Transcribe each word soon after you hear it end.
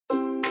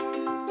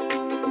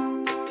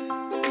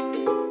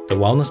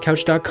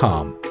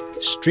thewellnesscouch.com,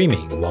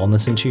 streaming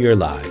wellness into your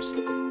lives.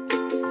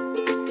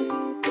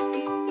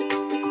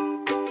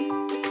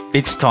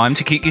 It's time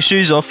to kick your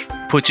shoes off,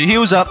 put your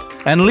heels up,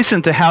 and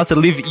listen to how to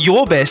live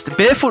your best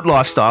barefoot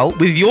lifestyle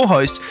with your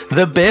host,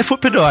 the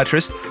barefoot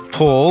podiatrist,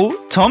 Paul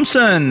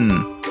Thompson.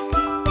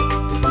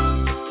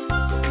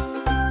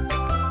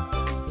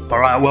 All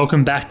right,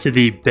 welcome back to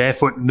the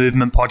Barefoot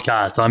Movement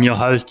Podcast. I'm your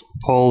host,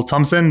 Paul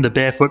Thompson, the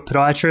barefoot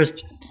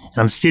podiatrist, and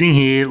I'm sitting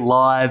here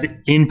live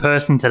in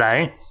person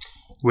today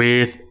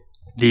with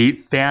the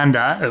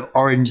founder of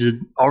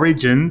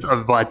Origins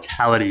of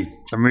Vitality.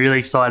 So I'm really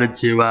excited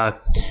to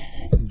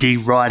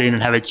dig right in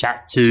and have a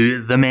chat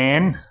to the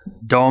man,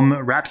 Dom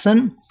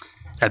Rapson,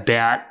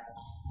 about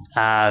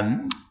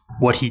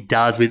what he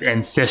does with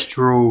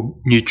ancestral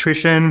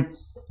nutrition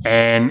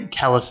and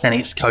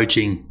calisthenics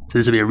coaching. So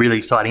this will be a really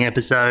exciting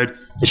episode.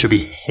 There should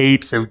be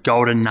heaps of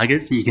golden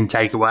nuggets that you can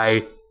take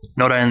away,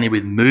 not only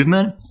with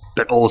movement,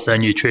 but also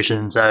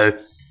nutrition. So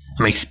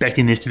I'm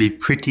expecting this to be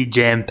pretty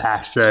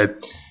jam-packed. So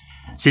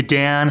sit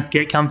down,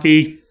 get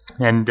comfy,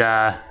 and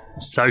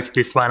soak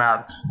this one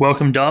up.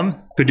 Welcome,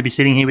 Dom. Good to be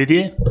sitting here with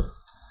you.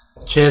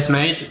 Cheers,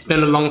 mate. It's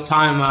been a long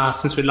time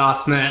since we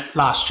last met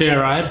last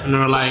year, right? And we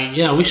were like,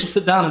 yeah, we should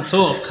sit down and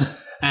talk.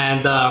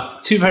 And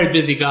two very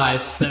busy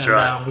guys. That's and,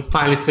 right. We're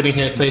finally sitting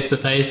here face to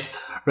face,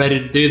 ready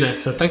to do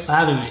this. So thanks for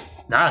having me.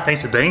 Nah,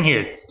 thanks for being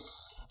here.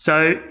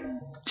 So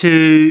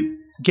to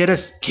get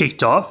us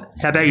kicked off,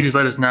 how about you just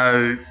let us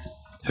know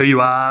who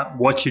you are,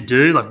 what you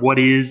do, like what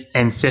is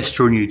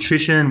ancestral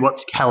nutrition,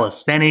 what's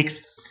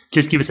calisthenics?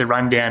 Just give us a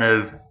rundown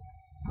of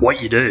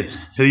what you do,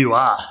 who you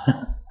are.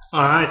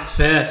 All right,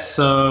 fair.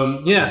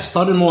 So, yeah,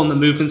 started more on the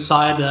movement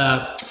side.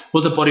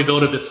 Was a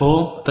bodybuilder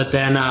before, but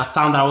then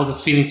found that I wasn't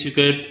feeling too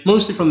good,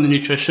 mostly from the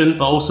nutrition,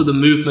 but also the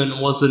movement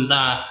wasn't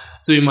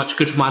doing much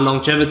good for my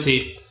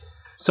longevity.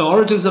 So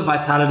Origins of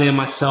Vitality and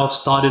myself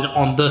started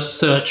on the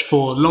search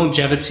for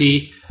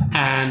longevity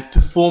and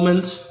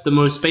performance, the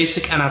most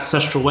basic and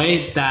ancestral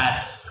way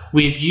that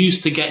we've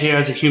used to get here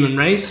as a human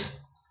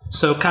race.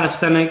 So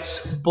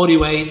calisthenics, body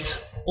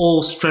weight,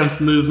 all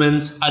strength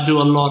movements. I do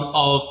a lot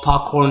of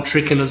parkour and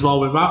tricking as well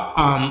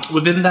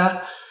within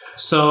that.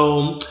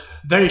 So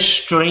very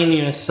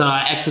strenuous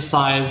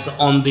exercise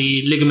on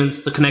the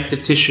ligaments, the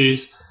connective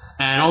tissues,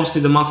 and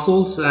obviously the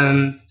muscles.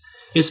 And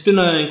it's been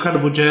an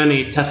incredible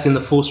journey testing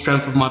the full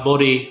strength of my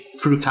body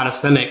through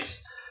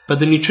calisthenics. But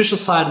the nutrition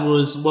side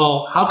was,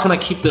 well, how can I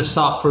keep this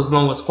up for as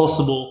long as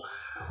possible?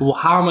 Well,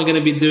 how am I going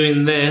to be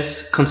doing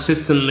this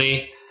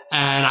consistently?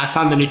 And I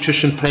found the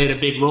nutrition played a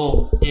big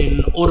role.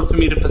 In order for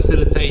me to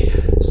facilitate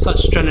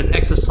such strenuous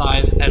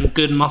exercise and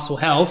good muscle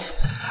health,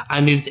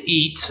 I needed to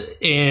eat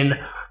in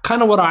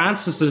kind of what our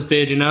ancestors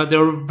did. You know, they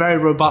were very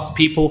robust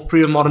people,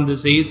 free of modern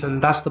disease,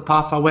 and that's the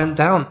path I went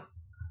down.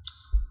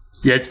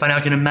 Yeah, it's funny. I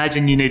can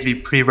imagine you need to be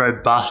pretty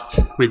robust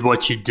with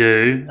what you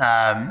do.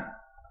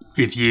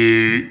 If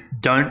you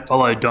don't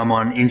follow Dom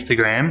on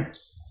Instagram,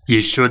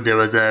 you should. There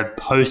was a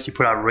post you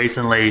put up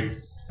recently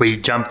where you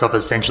jumped off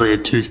essentially a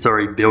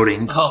 2-story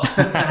building. Oh,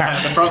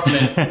 the problem.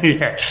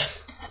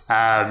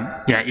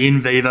 Yeah. In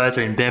vivo,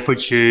 so in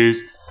barefoot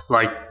shoes,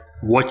 like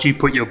what you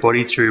put your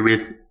body through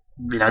with,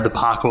 you know, the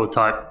parkour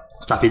type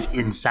stuff is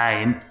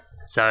insane.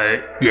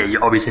 So yeah,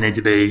 you obviously need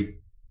to be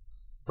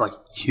like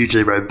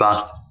hugely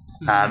robust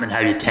and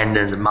have your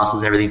tendons and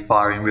muscles and everything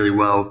firing really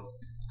well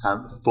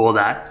for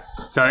that.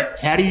 So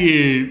how do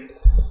you,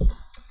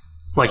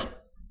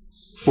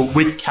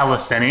 with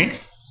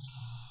calisthenics,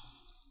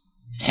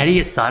 how do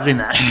you get started in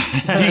that?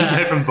 How do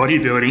you go from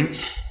bodybuilding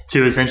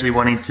to essentially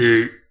wanting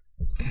to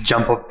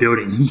jump off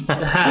buildings?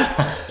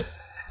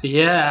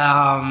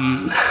 Yeah,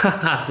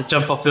 the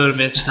jump off building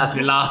bit just has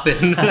me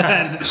laughing.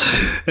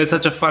 It's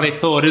such a funny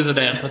thought, isn't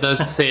it, for those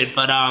who see it?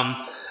 But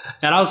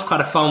yeah, that was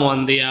quite a fun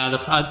one.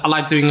 I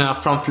like doing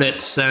front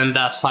flips and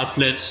side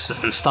flips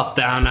and stuff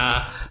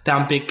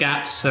down big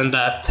gaps and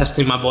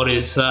testing my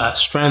body's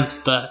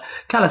strength. But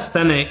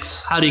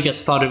calisthenics, how do you get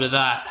started with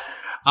that?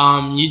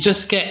 You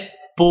just get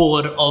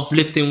bored of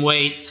lifting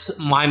weights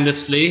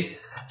mindlessly,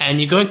 and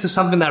you go into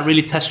something that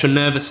really tests your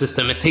nervous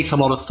system. It takes a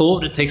lot of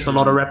thought, it takes a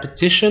lot of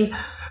repetition,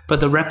 but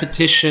the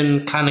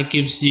repetition kind of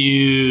gives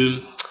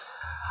you,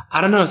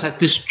 I don't know, it's like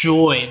this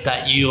joy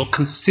that you're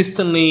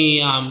consistently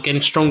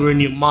getting stronger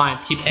in your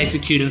mind, keep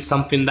executing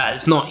something that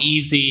is not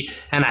easy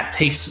and that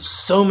takes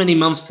so many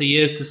months to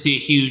years to see a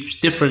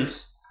huge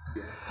difference.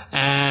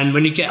 And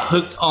when you get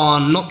hooked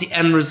on not the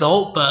end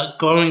result, but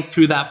going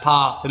through that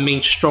path and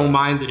being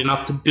strong-minded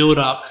enough to build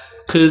up,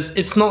 because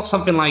it's not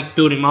something like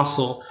building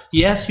muscle.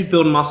 Yes, you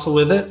build muscle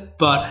with it,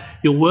 but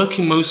you're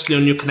working mostly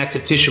on your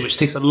connective tissue, which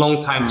takes a long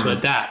time to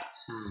adapt.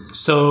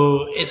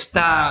 So it's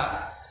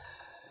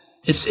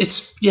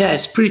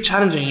pretty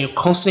challenging. You're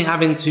constantly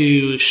having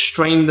to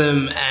strain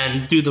them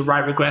and do the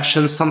right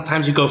regressions.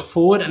 Sometimes you go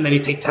forward and then you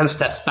take 10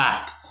 steps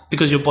back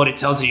because your body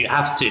tells you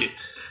have to.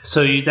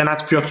 So you then have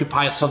to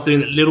preoccupy yourself doing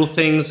the little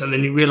things, and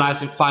then you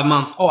realize in 5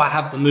 months, I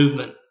have the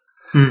movement.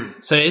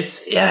 So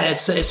it's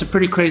a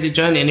pretty crazy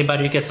journey.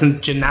 Anybody who gets into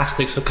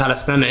gymnastics or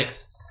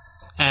calisthenics,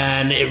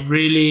 And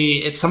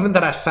it's something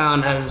that I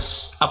found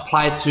has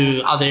applied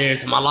to other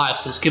areas of my life.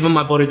 So it's given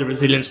my body the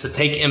resilience to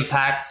take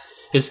impact.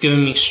 It's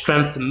given me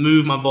strength to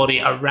move my body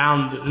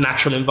around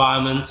natural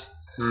environments.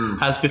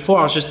 As before,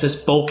 I was just this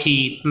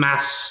bulky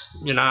mass,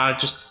 I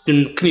just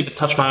couldn't even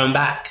touch my own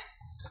back.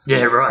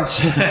 Yeah,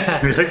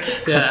 right. Really?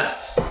 Yeah.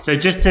 So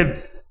just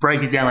to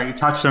break it down, like you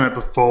touched on it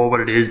before, what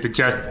it is, but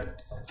just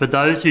for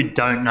those who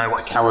don't know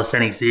what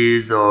calisthenics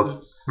is,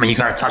 or, I mean, you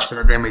kind of touched on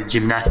it then with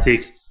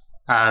gymnastics,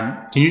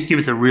 can you just give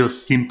us a real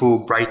simple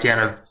breakdown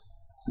of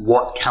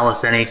what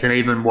calisthenics and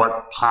even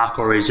what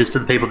parkour is, just for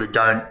the people that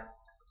don't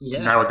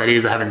know what that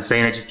is or haven't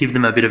seen it? Just give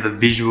them a bit of a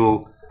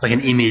visual, like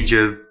an image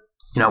of,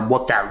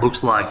 what that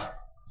looks like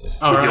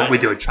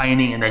with your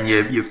training and then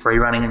your free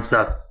running and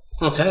stuff.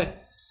 Okay.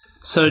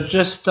 So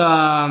just,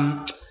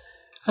 I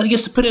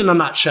guess to put it in a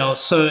nutshell,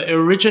 so it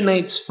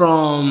originates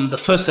from the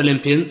first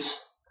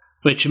Olympians,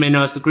 which you may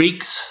know as the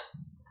Greeks,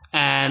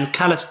 and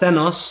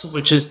calisthenos,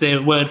 which is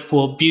their word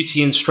for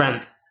beauty and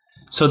strength.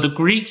 So the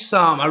Greeks,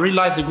 I really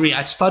like the Greek.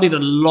 I studied a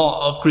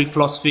lot of Greek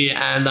philosophy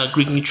and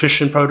Greek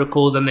nutrition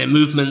protocols and their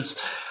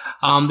movements.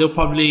 They were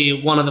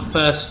probably one of the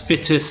first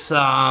fittest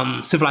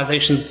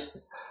civilizations.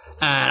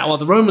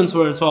 The Romans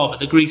were as well, but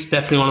the Greeks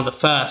definitely one of the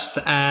first.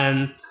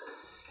 And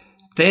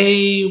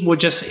they were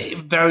just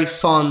very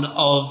fond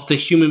of the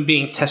human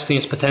being testing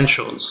his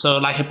potential. So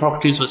like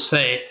Hippocrates would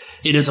say,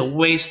 it is a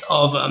waste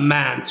of a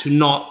man to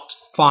not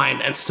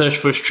find and search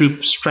for his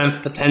true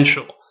strength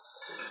potential.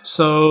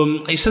 So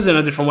he says it in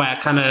a different way. I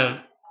kind of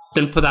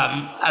didn't put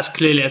that as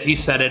clearly as he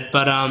said it,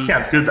 but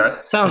sounds good though.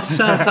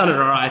 Sounded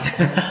all right.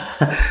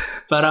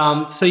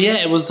 But so yeah,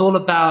 it was all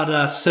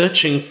about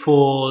searching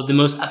for the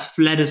most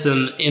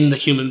athleticism in the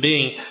human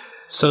being.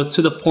 So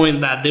to the point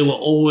that they were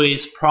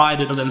always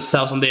prided on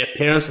themselves on their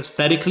appearance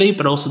aesthetically,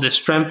 but also their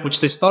strength,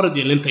 which they started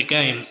the Olympic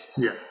Games.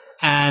 Yeah.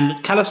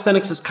 And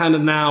calisthenics is kind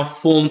of now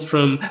formed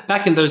from,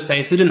 back in those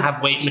days, they didn't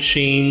have weight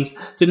machines,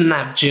 didn't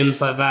have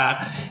gyms like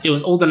that. It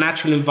was all the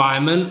natural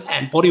environment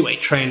and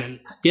bodyweight training.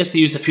 Yes, they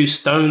used a few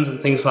stones and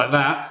things like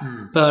that,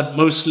 but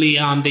mostly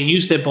they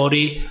used their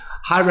body,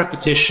 high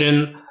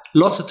repetition,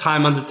 lots of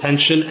time under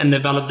tension, and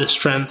developed their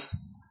strength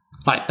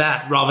like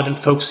that, rather than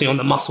focusing on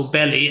the muscle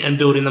belly and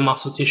building the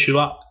muscle tissue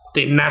up.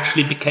 They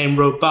naturally became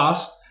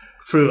robust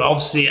through,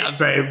 obviously, a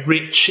very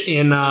rich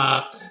in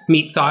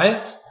meat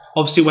diet.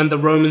 Obviously, when the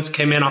Romans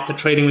came in after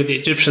trading with the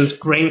Egyptians,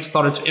 grain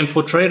started to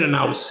infiltrate, and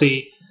now we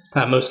see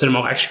that most of them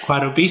are actually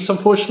quite obese,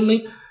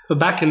 unfortunately. But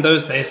back in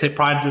those days, they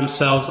prided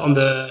themselves on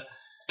the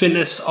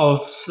fitness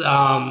of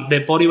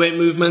their bodyweight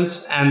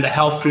movements and the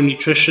health through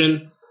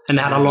nutrition, and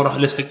they had a lot of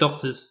holistic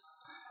doctors.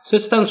 So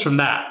it stems from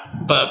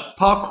that. But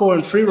parkour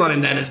and free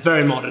running then is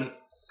very modern.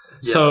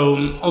 Yeah.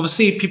 So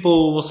obviously,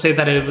 people will say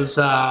that it was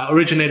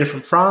originated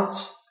from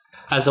France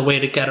as a way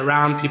to get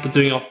around, people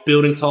doing off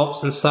building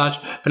tops and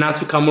such. But now it's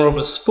become more of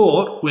a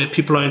sport where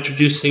people are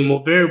introducing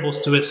more variables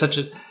to it, such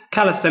as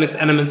calisthenics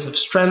elements of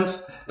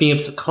strength, being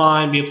able to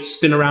climb, being able to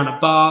spin around a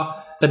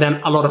bar, but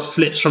then a lot of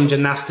flips from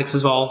gymnastics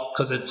as well,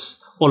 because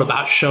it's all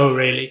about show,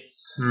 really.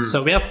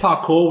 So we have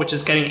parkour, which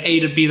is getting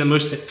A to B the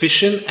most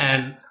efficient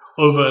and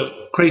over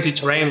crazy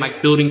terrain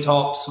like building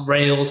tops,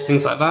 rails,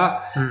 things like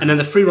that. And then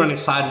the free running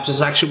side, which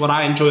is actually what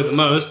I enjoy the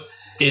most,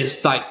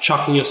 is like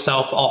chucking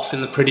yourself off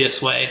in the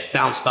prettiest way,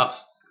 down stuff.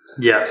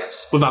 Yeah.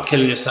 Without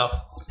killing yourself.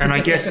 And I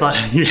guess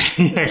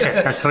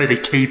that's probably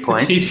the key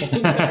point.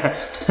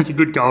 It's a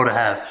good goal to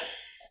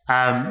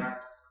have.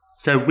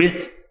 So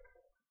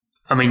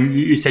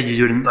you said you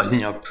do it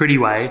in a pretty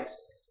way,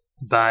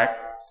 but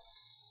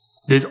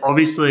there's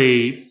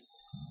obviously,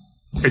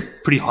 it's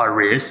pretty high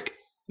risk.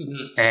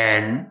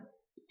 And,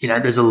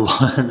 there's a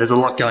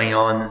lot going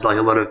on. There's like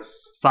a lot of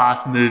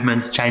fast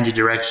movements, change of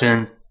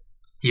directions.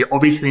 You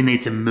obviously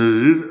need to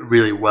move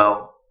really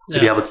well to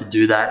be able to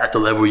do that at the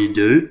level you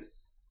do,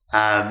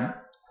 and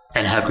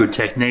have good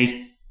technique.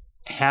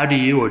 How do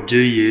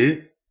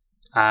you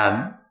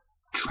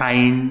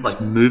train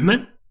like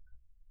movement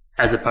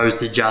as opposed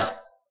to just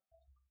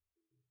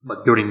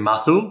like building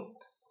muscle?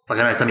 Like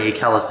I know some of your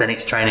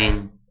calisthenics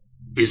training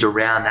is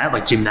around that,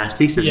 like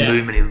gymnastics, there's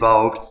movement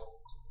involved.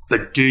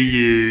 But do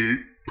you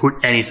put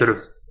any sort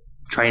of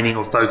training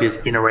or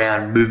focus in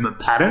around movement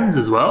patterns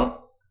as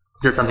well?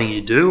 Is that something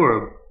you do?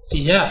 Or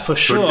yeah, for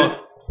sure.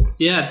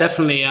 Yeah,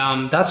 definitely.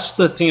 That's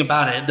the thing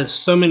about it. There's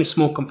so many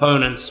small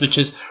components, which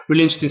is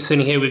really interesting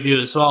sitting here with you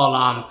as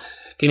well.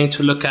 Getting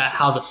to look at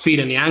how the feet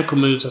and the ankle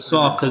moves as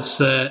well,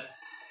 because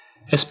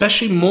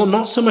especially more,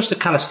 not so much the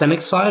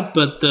calisthenics side,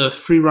 but the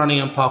free running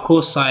and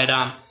parkour side.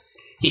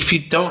 If you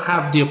don't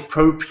have the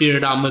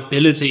appropriate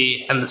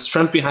mobility and the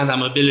strength behind that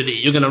mobility,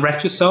 you're going to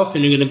wreck yourself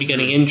and you're going to be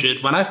getting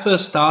injured. When I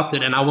first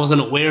started and I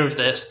wasn't aware of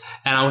this,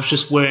 and I was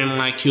just wearing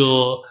like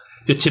your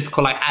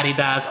typical like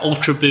Adidas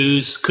Ultra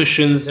Boost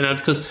cushions,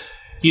 because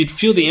you'd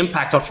feel the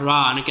impact after a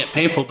while and it'd get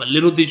painful. But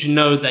little did you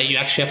know that you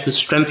actually have to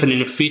strengthen in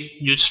your feet.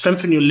 You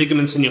strengthen your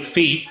ligaments in your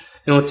feet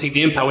in order to take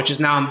the impact, which is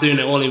now I'm doing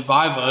it all in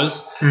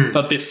Vivos.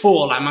 But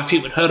before, like my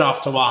feet would hurt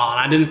after a while,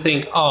 and I didn't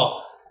think,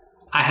 I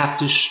have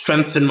to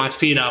strengthen my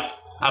feet up.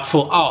 I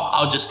thought,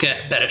 I'll just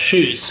get better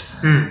shoes,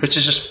 which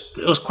is just,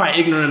 it was quite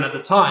ignorant at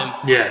the time.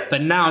 Yeah.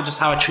 But now just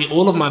how I treat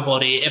all of my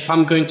body, if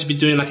I'm going to be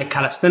doing like a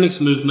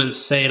calisthenics movement,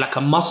 say like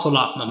a muscle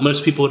up,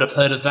 most people would have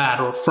heard of that,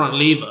 or a front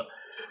lever,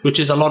 which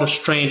is a lot of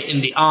strain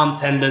in the arm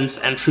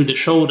tendons and through the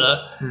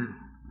shoulder.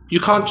 You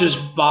can't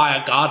just buy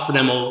a guard for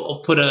them or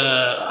put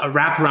a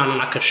wrap around on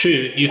like a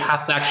shoe. You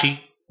have to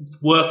actually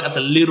work at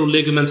the little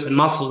ligaments and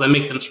muscles and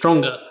make them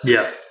stronger.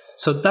 Yeah.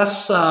 So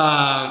that's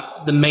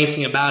the main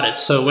thing about it.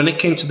 So when it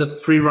came to the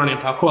free running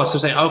parkour, I was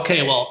saying,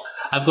 okay, well,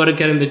 I've got to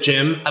get in the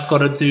gym. I've got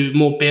to do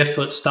more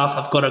barefoot stuff.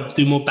 I've got to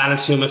do more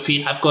balancing on my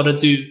feet. I've got to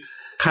do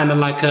kind of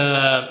like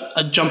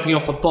a jumping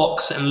off a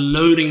box and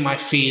loading my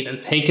feet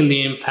and taking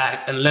the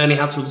impact and learning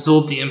how to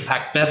absorb the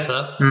impact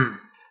better.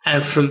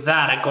 And from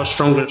that, I got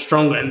stronger and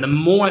stronger. And the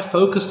more I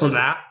focused on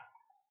that,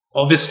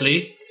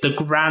 obviously, the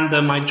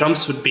grander my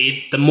jumps would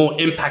be, the more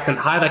impact and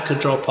height I could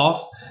drop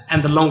off,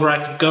 and the longer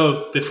I could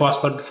go before I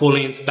started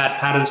falling into bad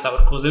patterns that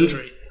would cause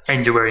injury.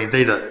 And you're wearing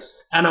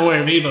Vivos. And I'm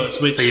wearing Vivos,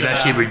 which... So you've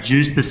actually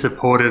reduced the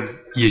support of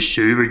your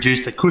shoe,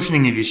 reduced the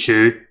cushioning of your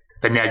shoe,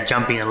 but now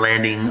jumping and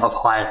landing off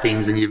higher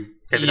things than you've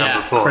ever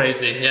done before.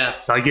 Crazy, yeah.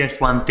 So I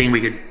guess one thing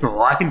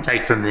I can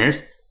take from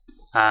this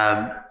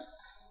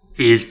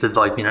is for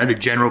the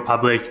general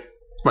public,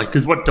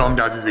 because what Dom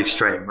does is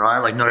extreme, right?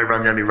 Like not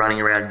everyone's going to be running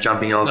around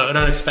jumping off I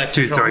don't expect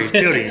two-story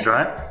buildings,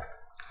 right?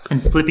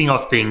 And flipping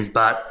off things.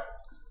 But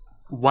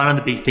one of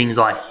the big things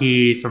I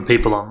hear from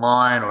people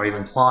online or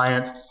even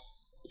clients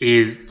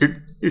is that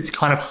it's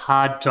kind of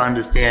hard to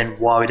understand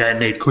why we don't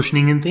need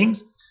cushioning in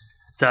things.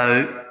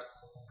 So,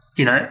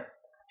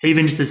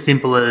 even just as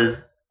simple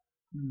as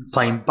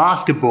playing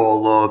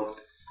basketball or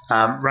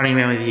running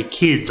around with your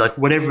kids, like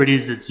whatever it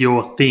is that's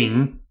your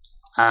thing,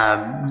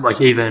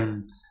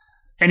 even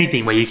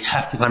anything where you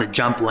have to kind of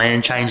jump,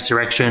 land, change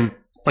direction.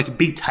 Like a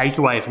big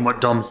takeaway from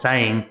what Dom's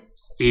saying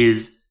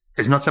is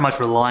it's not so much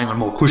relying on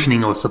more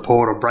cushioning or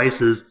support or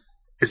braces.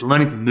 It's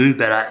learning to move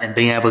better and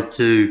being able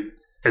to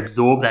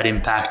absorb that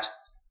impact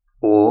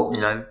or,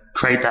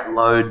 create that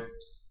load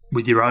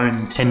with your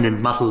own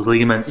tendons, muscles,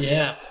 ligaments.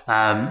 Yeah.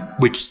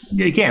 Which,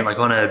 again, like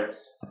on a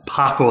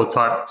parkour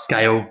type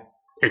scale,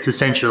 it's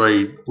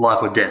essentially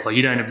life or death. Like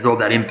you don't absorb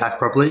that impact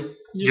properly,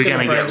 you're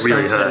going to get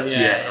really hurt.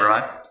 Yeah,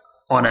 right?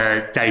 On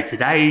a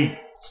day-to-day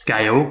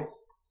scale,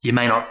 you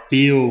may not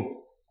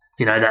feel,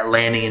 that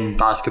landing in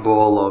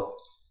basketball or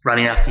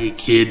running after your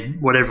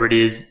kid, whatever it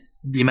is,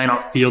 you may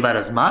not feel that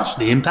as much,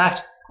 the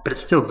impact, but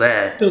it's still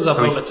there. It builds up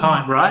over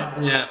time, right?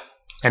 Yeah.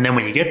 And then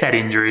when you get that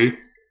injury,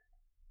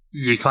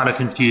 you're kind of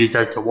confused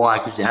as to why,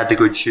 because you had the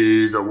good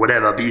shoes or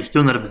whatever, but you're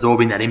still not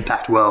absorbing that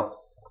impact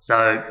well.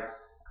 So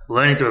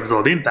learning to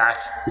absorb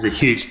impact is a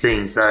huge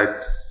thing. So,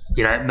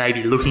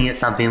 maybe looking at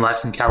something like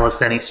some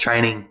calisthenics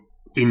training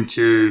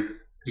into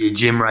your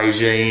gym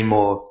regime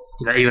or,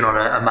 even on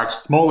a much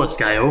smaller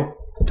scale.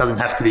 It doesn't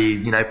have to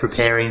be,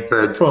 preparing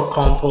for a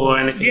comp or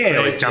anything.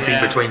 Yeah, or jumping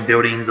between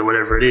buildings or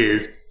whatever it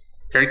is.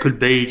 It could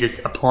be just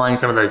applying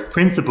some of those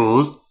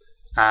principles,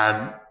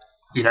 and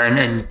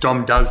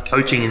Dom does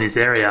coaching in this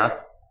area.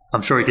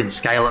 I'm sure he can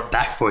scale it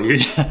back for you.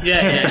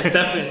 Yeah,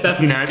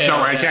 definitely. It's not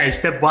like, okay,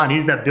 step one,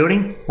 here's that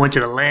building. I want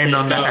you to land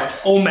on that.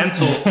 All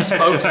mental, just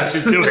focus.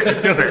 Just do it.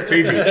 It's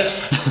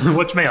easy.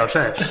 Watch me, I'll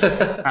show you.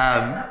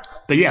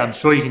 But yeah, I'm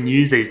sure you can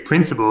use these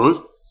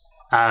principles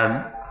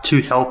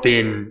to help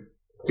in,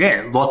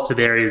 lots of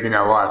areas in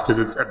our life, because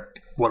it's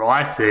what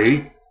I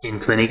see in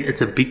clinic,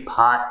 it's a big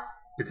part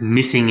that's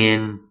missing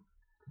in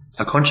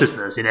our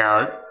consciousness, in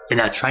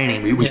our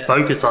training. We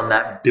focus on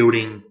that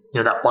building,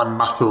 that one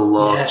muscle.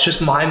 Or, it's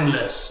just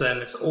mindless,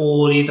 and it's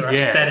all either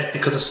aesthetic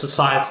because of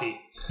society.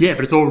 Yeah,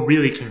 but it's all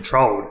really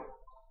controlled.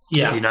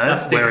 Yeah,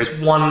 that's the thing.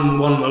 It's one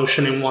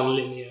motion in one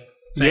linear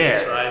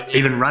phase, right? Yeah.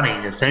 Even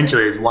running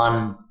essentially is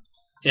one.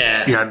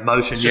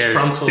 Motion. Just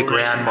frontal, the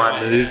ground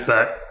might move,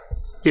 but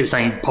if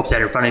something pops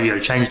out in front of you, or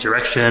change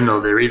direction, or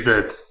there is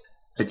a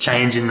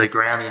change in the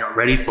ground that you're not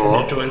ready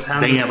for,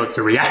 being able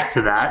to react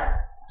to that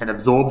and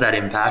absorb that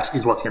impact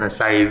is what's going to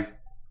save,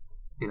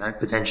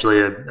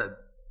 potentially a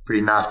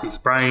pretty nasty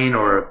sprain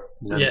or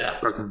a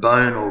broken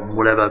bone or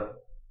whatever.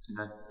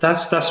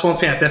 That's one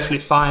thing I definitely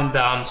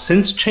find.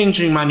 Since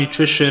changing my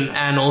nutrition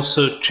and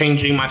also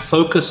changing my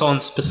focus on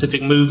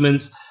specific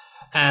movements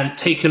and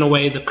taking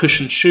away the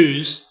cushioned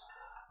shoes,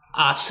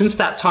 since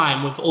that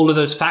time, with all of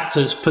those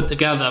factors put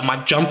together,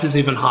 my jump is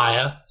even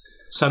higher.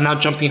 So I'm now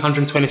jumping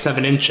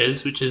 127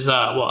 inches, which is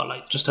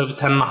just over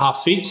 10 and a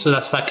half feet. So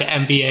that's like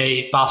an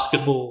NBA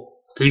basketball.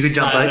 So you could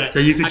jump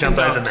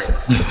over me.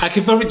 I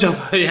could probably jump.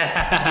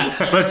 Yeah.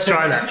 Let's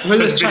try that.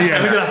 Let's try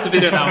that. We're gonna have to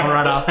video that one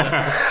right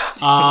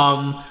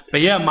after.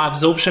 But yeah, my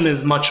absorption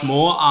is much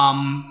more.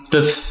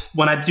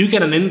 When I do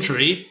get an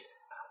injury,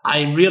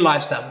 I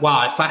realized that,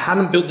 wow, if I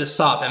hadn't built this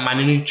up and my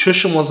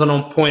nutrition wasn't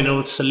on point in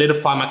order to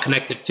solidify my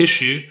connective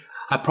tissue,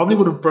 I probably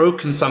would have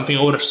broken something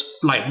or would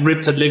have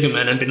ripped a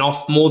ligament and been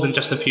off more than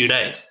just a few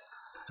days.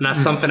 And that's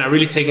something I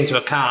really take into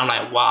account. I'm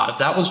like, wow, if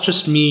that was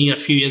just me a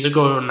few years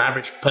ago, or an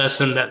average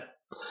person and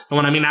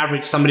when I mean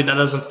average, somebody that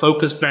doesn't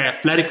focus very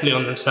athletically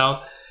on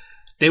themselves,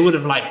 they would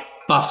have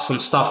bust some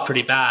stuff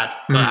pretty bad.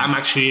 But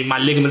my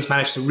ligaments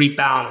managed to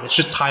rebound. It's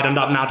just tightened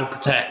up now to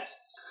protect.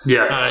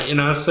 Yeah.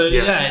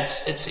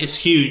 It's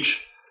huge.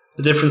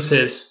 The difference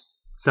is.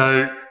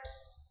 So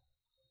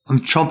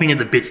I'm chomping at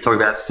the bit to talk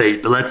about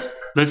feet, but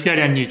let's go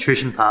down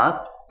nutrition path,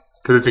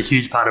 because it's a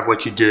huge part of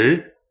what you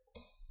do.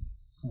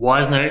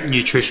 Why isn't it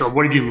nutrition?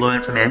 What have you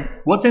learned from them?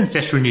 What's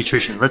ancestral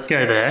nutrition? Let's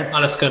go there. Oh,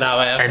 let's go that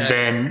way.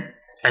 Okay.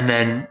 And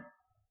then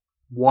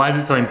why is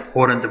it so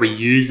important that we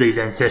use these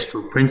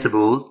ancestral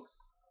principles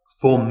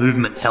for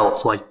movement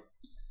health? Like,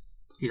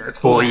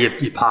 for your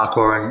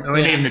parkour or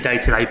even the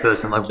day-to-day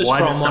person. Like, just why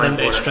is it so modern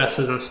important? Day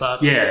stresses and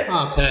such. Yeah.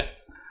 Oh, okay.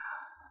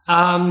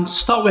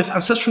 Start with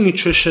ancestral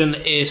nutrition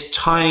is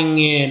tying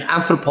in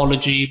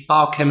anthropology,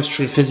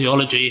 biochemistry, and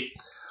physiology.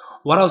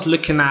 What I was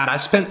looking at, I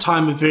spent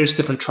time with various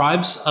different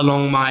tribes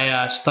along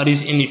my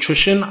studies in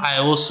nutrition. I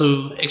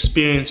also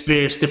experienced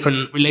various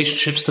different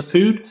relationships to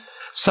food,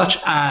 such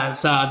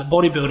as the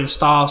bodybuilding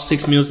style,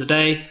 6 meals a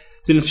day.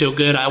 Didn't feel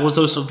good. I was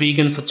also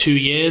vegan for 2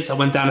 years. I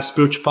went down a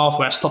spiritual path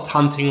where I stopped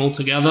hunting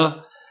altogether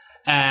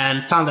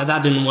and found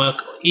that didn't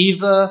work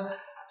either.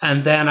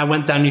 And then I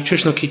went down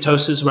nutritional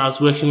ketosis, where I was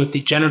working with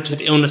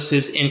degenerative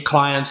illnesses in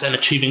clients and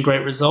achieving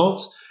great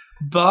results.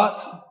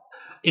 But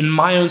in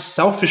my own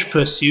selfish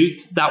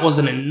pursuit, that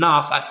wasn't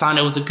enough. I found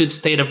it was a good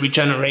state of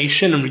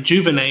regeneration and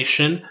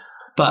rejuvenation.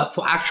 But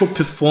for actual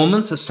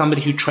performance, as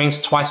somebody who trains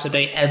twice a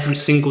day, every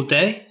single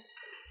day,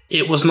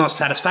 it was not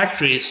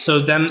satisfactory. So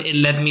then it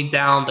led me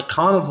down the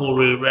carnivore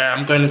route, where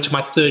I'm going into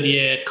my 3rd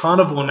year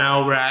carnivore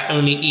now, where I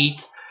only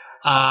eat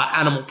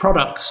animal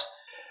products.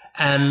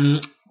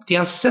 And the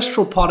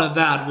ancestral part of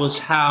that was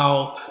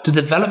how the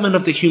development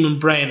of the human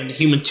brain and the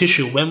human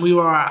tissue, when we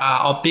were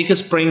our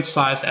biggest brain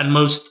size and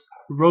most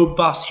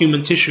robust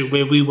human tissue,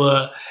 where we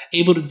were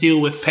able to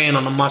deal with pain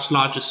on a much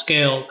larger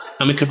scale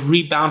and we could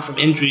rebound from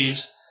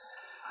injuries,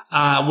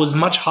 was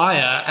much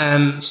higher.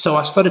 And so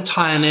I started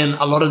tying in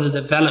a lot of the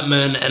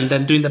development and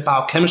then doing the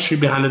biochemistry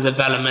behind the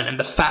development and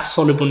the fat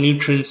soluble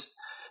nutrients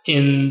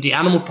in the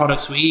animal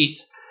products we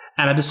eat.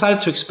 And I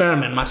decided to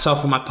experiment,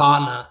 myself and my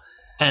partner.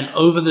 And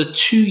over the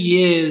 2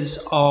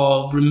 years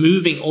of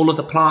removing all of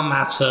the plant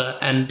matter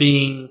and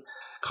being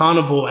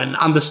carnivore and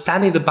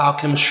understanding the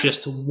biochemistry as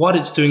to what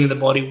it's doing in the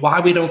body, why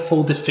we don't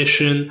fall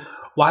deficient,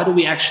 why do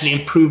we actually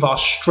improve our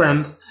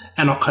strength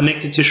and our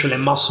connective tissue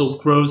and muscle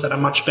grows at a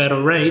much better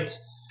rate,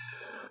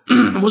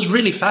 it was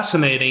really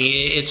fascinating.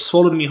 It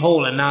swallowed me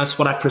whole, and now it's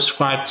what I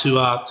prescribe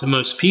to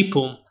most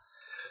people.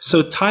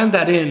 So tying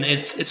that in,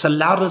 it's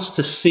allowed us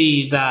to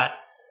see that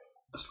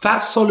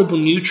fat-soluble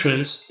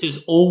nutrients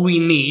is all we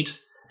need,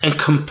 and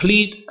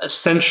complete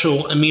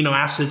essential amino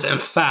acids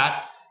and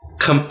fat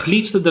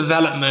completes the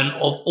development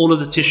of all of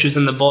the tissues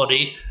in the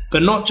body,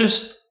 but not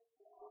just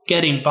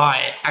getting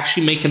by,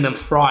 actually making them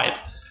thrive,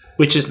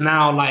 which is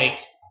now like,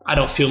 I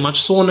don't feel much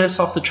soreness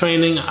after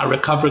training. I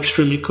recover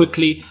extremely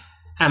quickly,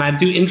 and I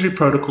do injury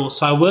protocols.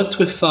 So I worked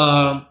with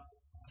a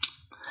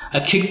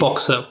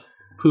kickboxer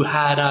who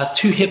had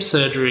 2 hip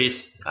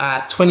surgeries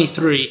at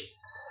 23.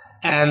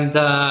 And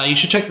you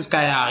should check this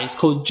guy out. He's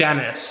called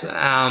Janis,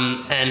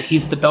 and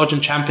he's the Belgian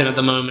champion at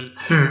the moment.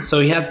 So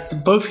he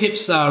had both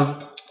hips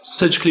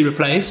surgically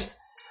replaced,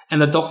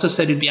 and the doctor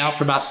said he'd be out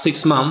for about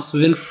 6 months.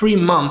 Within 3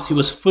 months, he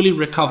was fully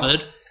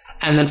recovered,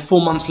 and then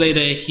 4 months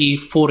later, he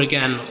fought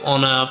again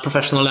on a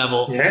professional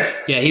level.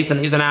 Yeah, he's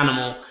an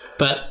animal.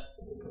 But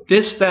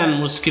this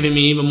then was giving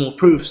me even more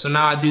proof. So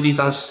now I do these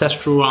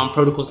ancestral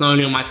protocols not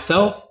only on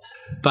myself,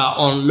 but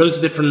on loads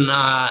of different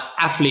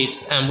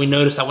athletes. And we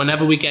notice that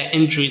whenever we get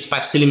injuries by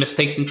silly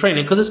mistakes in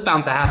training, because it's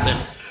bound to happen,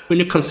 when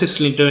you're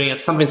consistently doing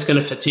it, something's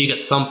going to fatigue at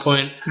some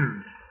point.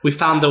 We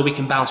found that we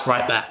can bounce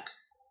right back.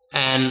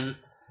 And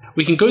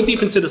we can go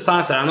deep into the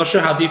science there. I'm not sure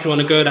how deep you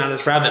want to go down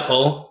this rabbit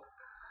hole.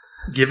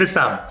 Give us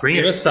some.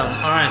 Give us some.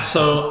 All right.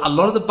 So a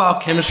lot of the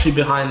biochemistry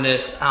behind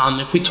this,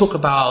 if we talk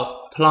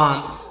about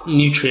plant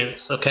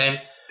nutrients,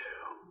 okay,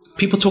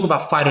 people talk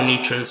about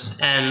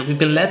phytonutrients, and we've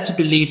been led to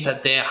believe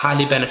that they're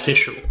highly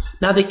beneficial.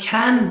 Now, they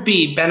can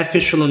be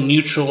beneficial and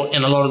neutral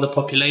in a lot of the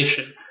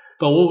population,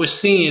 but what we're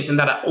seeing is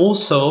that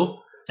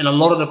also in a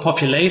lot of the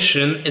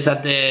population is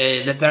that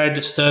they're very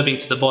disturbing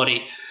to the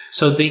body.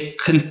 So they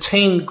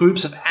contain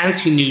groups of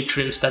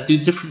anti-nutrients that do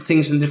different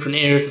things in different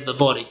areas of the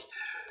body.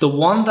 The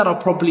one that I'll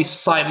probably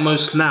cite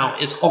most now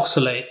is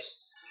oxalates.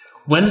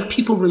 When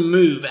people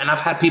remove, and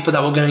I've had people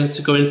that were going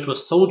to go in for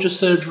shoulder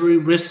surgery,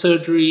 wrist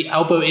surgery,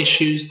 elbow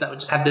issues, that would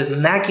just have this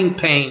nagging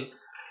pain.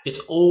 It's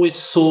always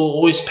sore,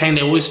 always pain.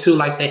 They always feel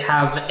like they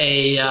have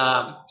a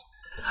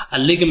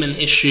ligament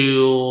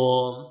issue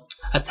or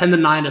a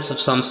tendonitis of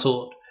some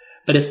sort.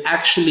 But it's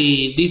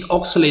actually these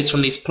oxalates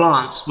from these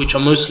plants, which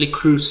are mostly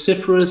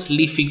cruciferous,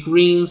 leafy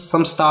greens.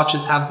 Some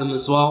starches have them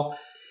as well.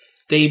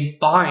 They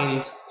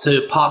bind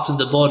to parts of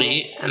the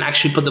body and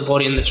actually put the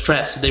body in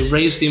distress. So they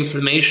raise the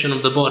inflammation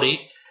of the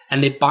body,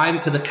 and they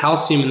bind to the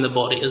calcium in the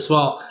body as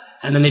well.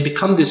 And then they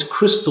become this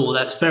crystal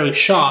that's very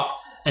sharp,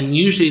 and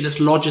usually this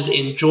lodges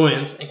in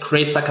joints and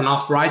creates like an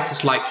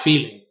arthritis-like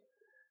feeling.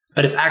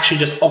 But it's actually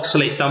just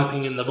oxalate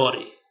dumping in the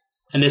body.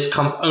 And this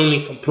comes only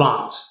from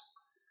plants.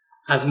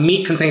 as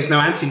meat contains no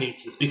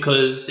anti-nutrients,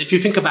 because if you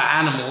think about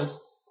animals,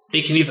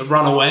 they can either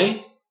run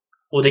away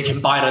or they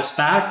can bite us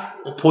back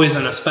or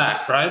poison us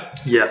back, right?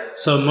 Yeah.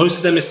 So most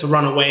of them is to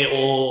run away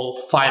or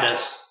fight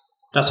us.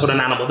 That's what an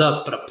animal does.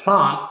 But a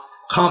plant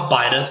can't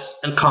bite us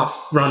and can't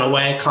run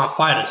away, can't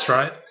fight us,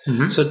 right?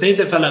 Mm-hmm. So they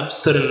develop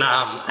certain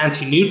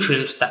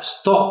anti-nutrients that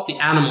stop the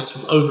animals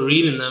from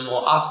overeating them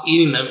or us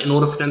eating them in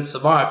order for them to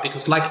survive.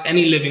 Because like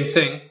any living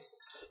thing,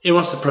 it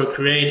wants to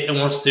procreate, it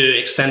wants to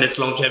extend its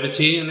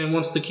longevity, and it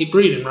wants to keep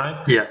breeding,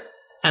 right? Yeah.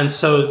 And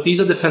so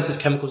these are defensive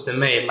chemicals they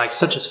made, like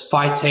such as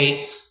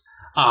phytates,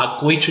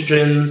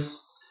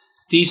 goitrogens,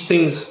 these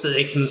things that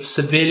they can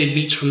severely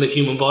leach from the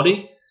human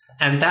body.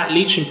 And that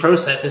leaching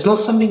process is not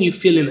something you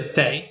feel in a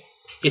day.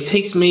 It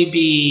takes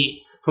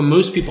maybe, for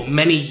most people,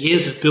 many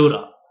years of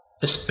build-up,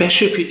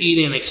 especially if you're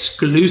eating an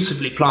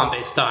exclusively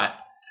plant-based diet.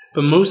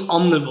 But most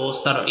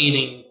omnivores that are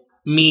eating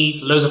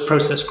meat, loads of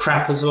processed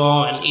crap as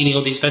well, and eating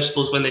all these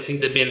vegetables when they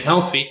think they're being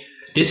healthy,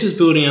 this is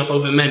building up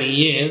over many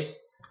years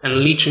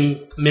and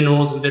leaching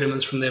minerals and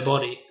vitamins from their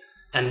body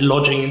and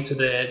lodging into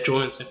their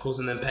joints and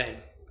causing them pain.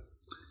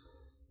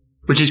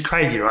 Which is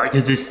crazy, right?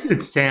 Because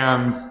it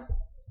sounds,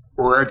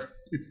 well,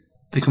 it's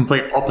the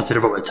complete opposite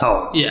of what we're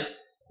told. Yeah,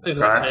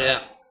 exactly, right?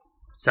 Yeah.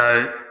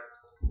 So,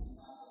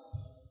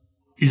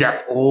 is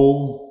that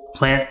all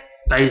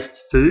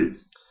plant-based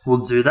foods will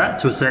do that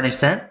to a certain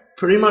extent?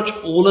 Pretty much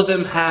all of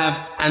them have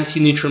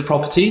anti-nutrient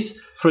properties.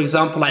 For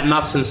example, like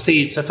nuts and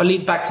seeds. So if I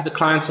lead back to the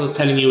clients I was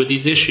telling you with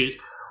these issues,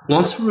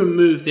 once we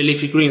remove the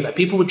leafy greens, like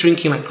people were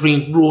drinking like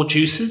green raw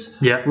juices.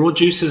 Yeah. Raw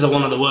juices are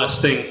one of the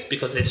worst things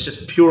because it's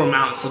just pure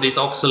amounts of these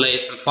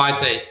oxalates and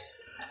phytates.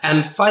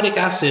 And phytic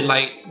acid,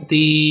 like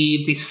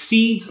the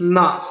seeds,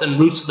 nuts, and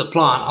roots of the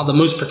plant are the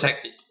most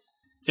protected.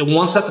 It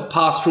wants that to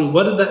pass through.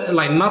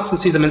 Like nuts and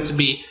seeds are meant to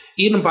be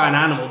eaten by an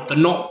animal, but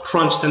not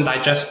crunched and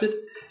digested.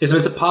 It's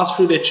meant to pass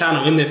through their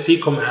channel in their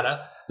fecal matter,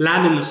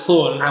 land in the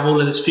soil, and have all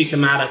of this fecal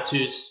matter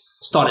to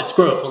start its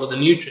growth, all of the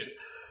nutrients.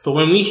 But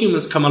when we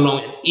humans come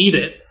along and eat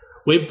it,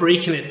 we're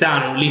breaking it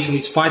down and releasing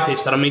these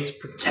phytates that are made to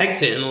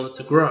protect it in order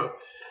to grow.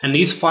 And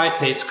these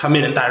phytates come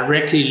in and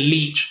directly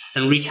leach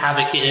and wreak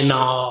havoc in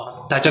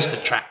our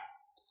digestive tract.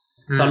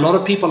 So a lot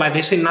of people, like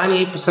they say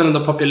 98% of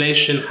the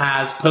population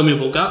has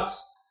permeable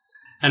guts.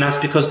 And that's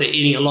because they're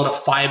eating a lot of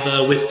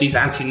fiber with these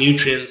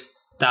anti-nutrients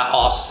that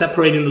are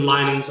separating the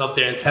linings of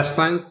their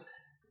intestines,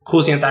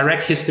 causing a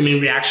direct histamine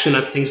reaction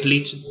as things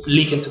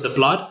leak into the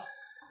blood.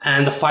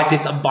 And the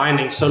phytates are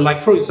binding. So like,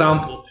 for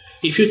example,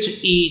 if you're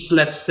to eat,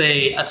 let's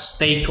say, a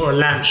steak or a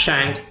lamb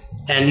shank,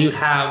 and you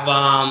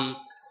have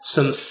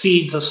some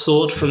seeds of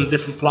sort from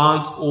different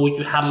plants, or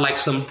you had like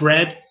some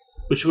bread,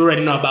 which we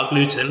already know about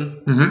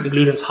gluten. Mm-hmm. The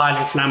gluten's highly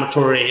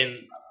inflammatory in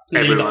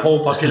nearly the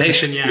whole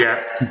population.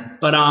 Yeah.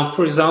 But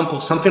for example,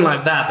 something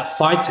like that, the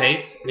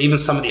phytates and even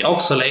some of the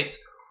oxalates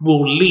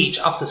will leach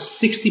up to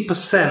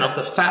 60% of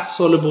the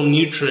fat-soluble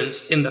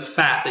nutrients in the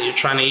fat that you're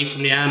trying to eat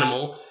from the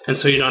animal, and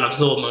so you don't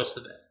absorb most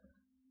of it.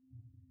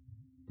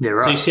 Yeah,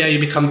 right. So you see how you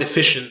become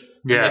deficient.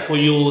 Yeah. Therefore,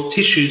 your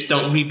tissues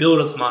don't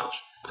rebuild as much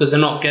because they're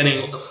not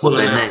getting the full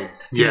amount.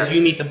 Because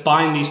you need to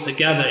bind these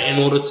together in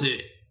order to,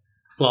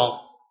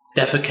 well,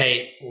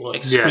 defecate or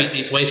excrete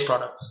these waste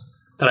products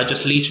that are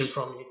just leaching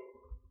from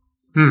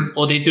you.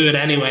 Or they do it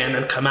anyway and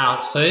then come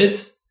out. So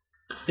it's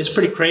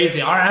pretty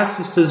crazy. Our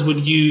ancestors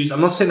would use,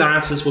 I'm not saying our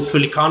ancestors were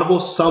fully carnivore,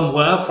 some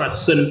were for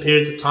certain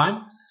periods of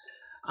time,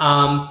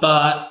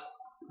 but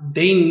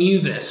they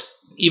knew this.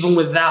 Even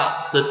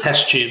without the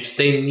test tubes,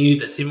 they knew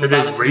this. Even so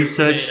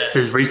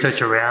there's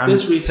research around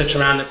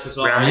this as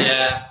well.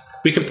 Yeah.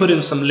 We can put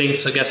in some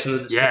links, I guess, in the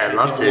description. Yeah, I'd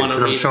love to.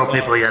 Because I'm sure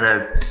people are going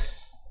to...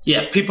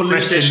 Yeah, people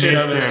lose their shit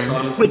over this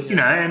one. Which, you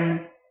know,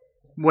 and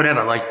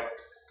whatever, like,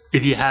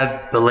 if you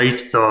have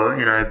beliefs or,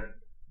 you know,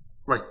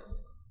 like,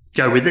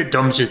 go with it.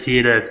 Dom's just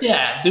here to...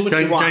 Yeah, do what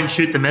you want. Don't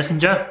shoot the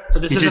messenger.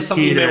 But this is just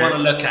something you may want to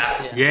look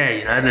at. Yeah,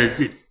 you know,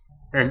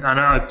 and I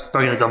know I've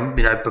spoken to Dom,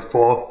 you know,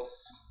 before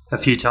a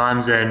few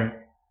times, and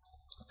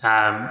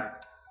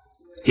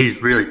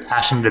he's really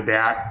passionate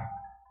about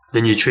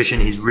the nutrition.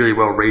 He's really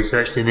well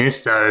researched in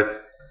this, so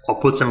I'll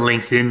put some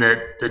links in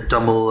that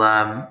Dom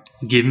will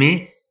give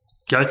me.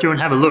 Go through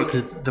and have a look,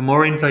 because the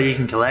more info you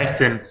can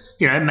collect and,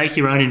 you know, make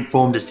your own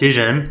informed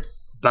decision.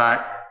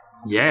 But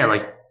yeah,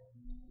 like,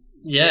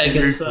 yeah, it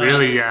gets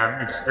really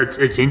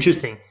it's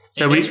interesting.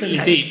 So it's really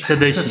deep. So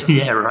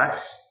yeah, right.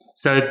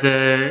 So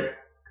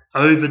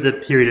over the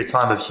period of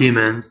time of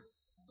humans,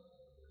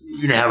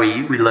 you know how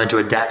we learn to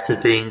adapt to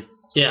things.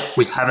 Yeah,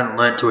 we haven't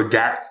learned to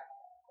adapt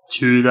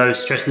to those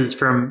stresses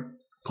from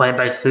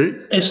plant-based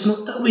foods. It's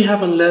not that we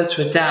haven't learned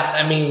to adapt.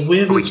 I mean,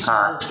 we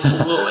can't.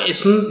 Well,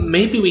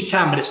 maybe we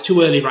can, but it's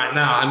too early right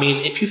now. I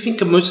mean, if you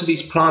think of most of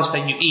these plants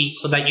that you eat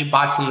or that you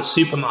buy from the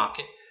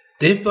supermarket,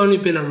 they've only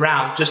been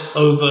around just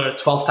over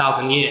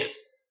 12,000 years.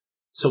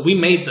 So we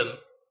made them.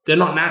 They're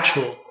not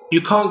natural.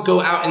 You can't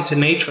go out into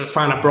nature and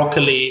find a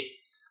broccoli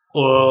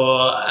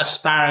or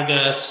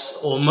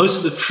asparagus or most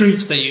of the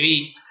fruits that you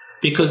eat,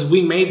 because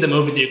we made them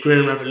over the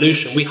Agrarian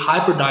Revolution. We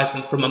hybridized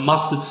them from a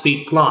mustard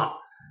seed plant.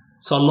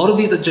 So a lot of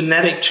these are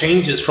genetic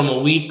changes from a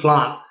weed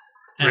plant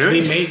And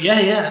really? we made,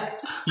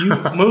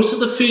 most of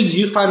the foods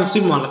you find in the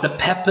supermarket, like the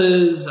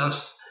peppers,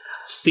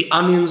 the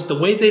onions, the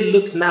way they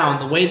look now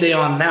and the way they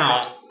are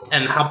now,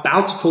 and how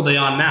bountiful they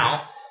are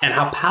now, and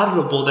how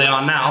palatable they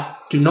are now,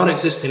 do not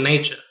exist in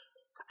nature.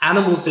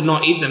 Animals did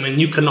not eat them, and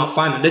you could not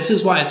find them. This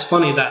is why it's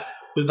funny that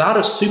without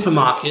a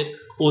supermarket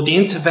or the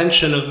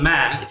intervention of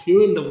man, if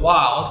you're in the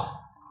wild,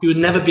 you would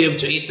never be able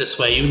to eat this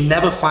way. You would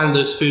never find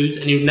those foods,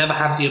 and you'd never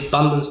have the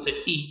abundance to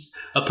eat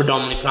a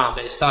predominantly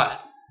plant-based diet.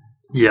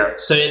 Yeah.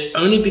 So it's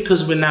only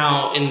because we're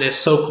now in this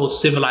so-called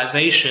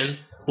civilization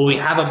where we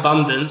have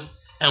abundance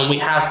and we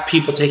have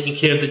people taking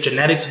care of the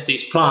genetics of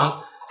these plants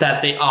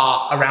that they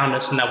are around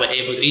us and that we're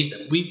able to eat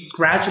them. We've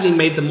gradually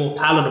made them more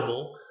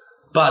palatable,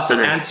 but so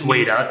they're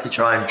sweeter to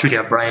try and trick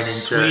our brain into...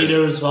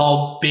 Sweeter as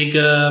well,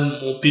 bigger,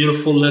 more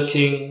beautiful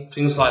looking,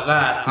 things like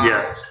that.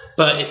 Yeah.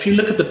 But if you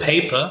look at the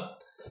paper,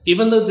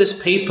 even though this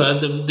paper,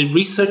 the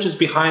researchers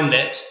behind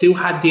it still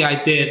had the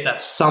idea that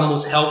some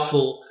was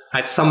helpful,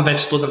 like some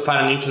vegetables and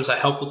phytonutrients are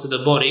helpful to the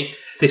body,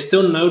 they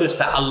still noticed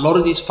that a lot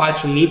of these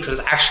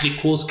phytonutrients actually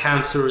cause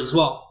cancer as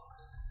well.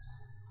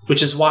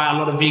 Which is why a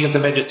lot of vegans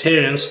and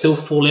vegetarians still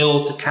fall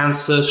ill to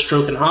cancer,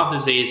 stroke, and heart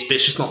disease, but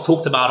it's just not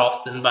talked about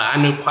often. But I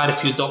know quite a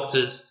few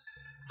doctors,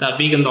 that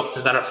vegan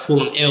doctors, that have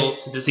fallen ill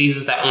to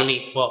diseases that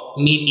only,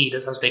 meat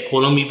eaters, as they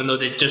call them, even though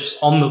they're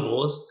just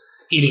omnivores,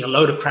 eating a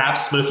load of crap,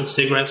 smoking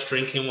cigarettes,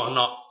 drinking,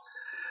 whatnot.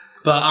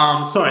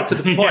 But, sorry, to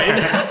the point.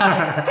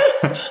 I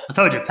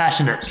told you,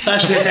 passionate.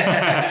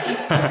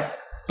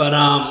 But,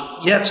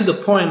 to the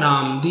point,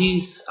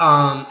 these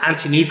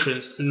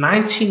anti-nutrients,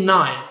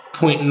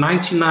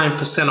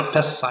 99.99% of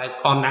pesticides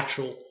are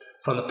natural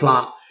from the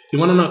plant. You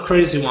want to know a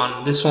crazy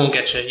one? This won't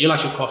get you. You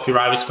like your coffee,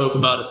 right? We spoke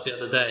about it the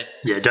other day.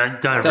 Yeah,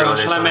 don't ruin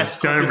this. Shall I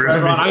mess Don't ruin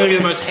it. I'm going to be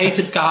the most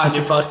hated guy on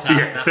your podcast.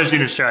 Yeah, especially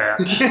in Australia.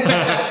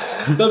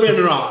 Don't get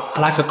me wrong.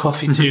 I like a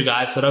coffee too,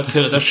 guys, so don't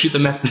shoot the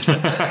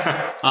messenger.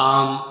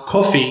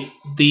 Coffee,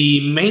 the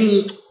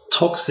main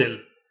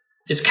toxin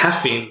is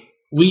caffeine.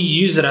 We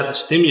use it as a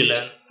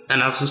stimulant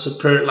and as a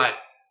superfood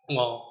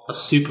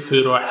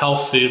or a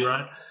health food,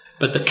 right?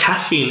 But the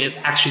caffeine is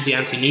actually the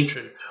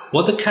anti-nutrient.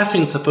 What the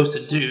caffeine is supposed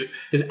to do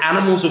is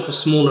animals with a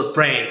smaller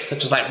brain,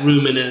 such as like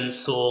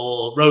ruminants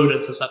or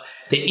rodents and stuff,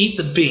 they eat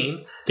the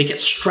bean, they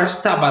get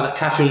stressed out by the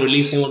caffeine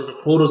releasing all of the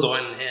cortisol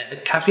in here.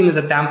 Caffeine is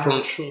a damper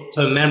on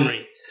short-term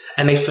memory.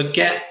 And they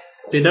forget,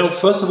 they don't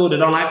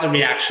like the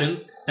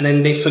reaction, and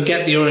then they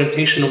forget the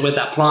orientation of where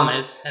that plant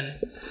is,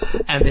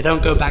 and they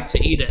don't go back to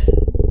eat it.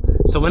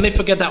 So when they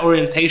forget that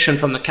orientation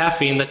from the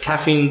caffeine,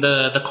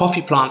 the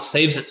coffee plant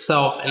saves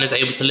itself and is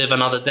able to live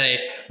another day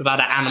without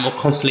an animal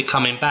constantly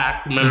coming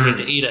back, remembering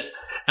to eat it.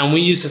 And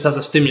we use this as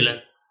a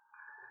stimulant.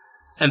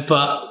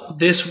 But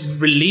this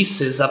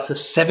releases up to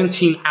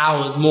 17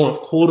 hours more of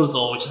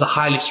cortisol, which is a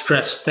highly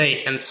stressed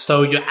state. And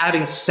so you're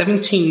adding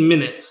 17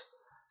 minutes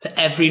to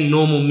every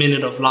normal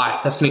minute of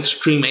life. That's an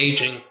extreme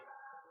aging.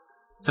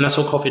 And that's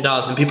what coffee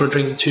does. And people are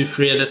drinking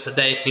 2-3 of this a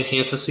day thinking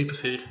it's a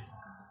superfood.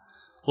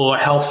 Or a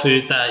health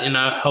food that,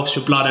 helps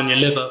your blood and your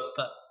liver.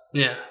 But,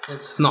 yeah,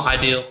 it's not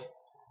ideal.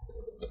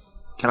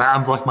 Can I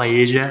unblock my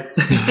ears yet?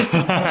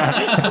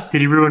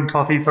 Did he ruin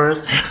coffee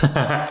first?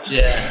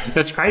 Yeah.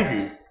 That's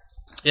crazy.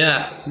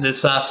 Yeah, there's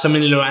so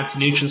many little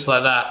anti-nutrients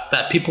like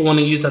that people want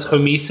to use as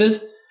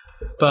hormesis.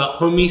 But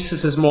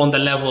hormesis is more on the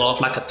level of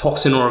like a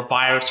toxin or a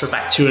virus or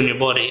bacteria in your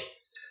body.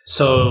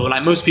 So,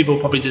 like most people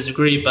probably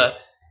disagree,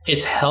 but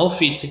it's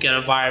healthy to get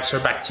a virus or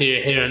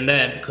bacteria here and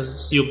there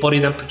because your body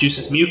then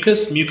produces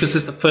mucus. Mucus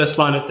is the first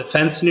line of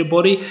defense in your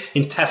body,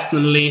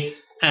 intestinally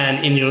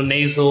and in your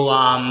nasal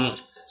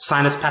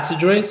sinus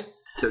passageways.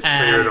 To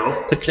clear it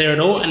all. To clear it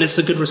all. And it's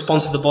a good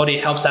response to the body.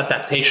 It helps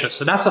adaptation.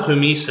 So that's a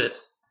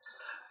hormesis.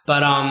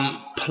 But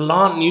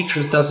plant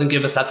nutrients doesn't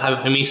give us that type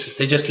of hormesis.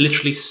 They just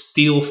literally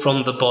steal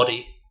from the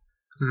body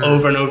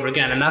over and over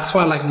again. And that's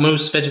why like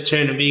most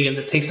vegetarian and vegans,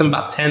 it takes them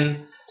about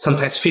 10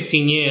 sometimes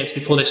 15 years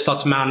before they start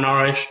to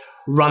malnourish,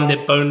 run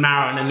their bone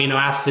marrow and amino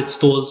acid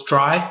stores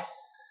dry,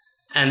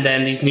 and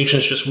then these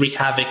nutrients just wreak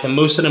havoc. And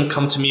most of them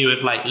come to me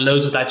with like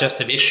loads of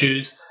digestive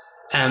issues.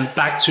 And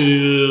back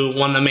to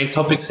one of the main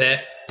topics here,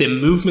 their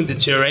movement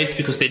deteriorates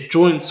because their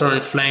joints are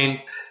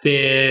inflamed,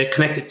 their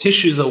connective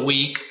tissues are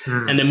weak,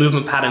 and their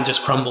movement pattern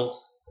just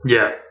crumbles.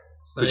 Yeah,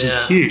 which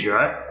is huge,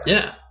 right?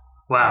 Yeah.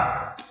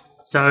 Wow.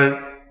 So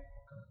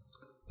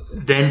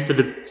then for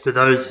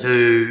those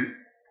who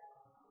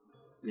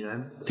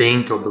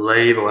think or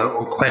believe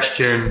or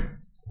question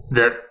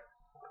that,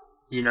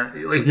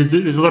 like there's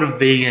a lot of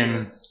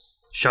vegan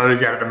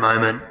shows out at the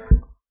moment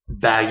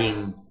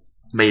bagging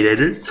meat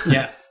eaters.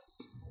 Yeah.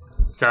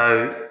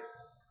 So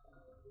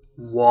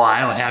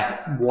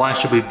why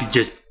should we be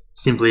just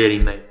simply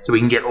eating meat? So we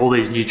can get all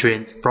these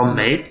nutrients from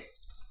meat,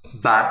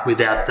 but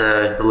without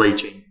the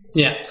leaching.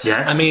 Yeah.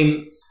 Yeah. I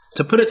mean,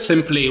 to put it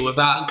simply,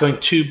 without going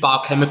too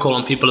biochemical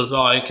on people as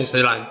well, because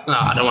they're like, no,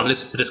 I don't want to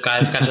listen to this guy.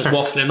 This guy's just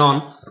waffling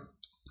on.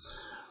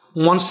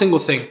 One single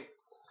thing.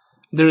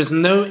 There is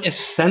no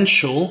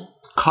essential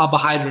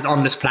carbohydrate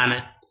on this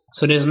planet.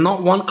 So there's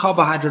not one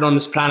carbohydrate on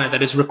this planet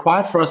that is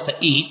required for us to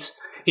eat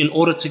in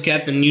order to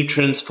get the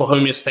nutrients for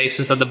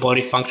homeostasis that the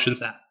body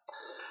functions at.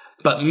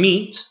 But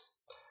meat,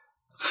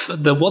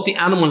 what the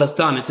animal has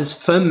done is it's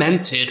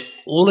fermented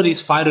all of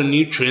these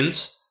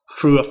phytonutrients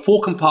through a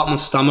 4-compartment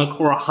stomach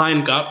or a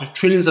hindgut with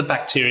trillions of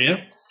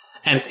bacteria,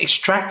 and it's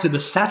extracted the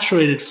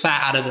saturated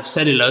fat out of the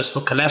cellulose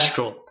for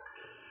cholesterol.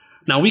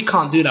 Now, we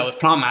can't do that with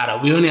plant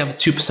matter. We only have a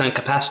 2%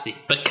 capacity.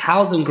 But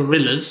cows and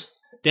gorillas,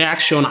 they're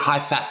actually on a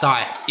high-fat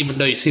diet, even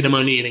though you see them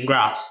only eating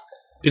grass.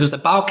 Because the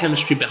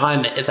biochemistry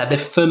behind it is that they're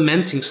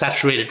fermenting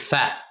saturated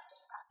fat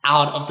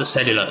out of the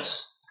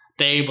cellulose.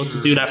 They're able to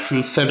do that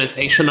through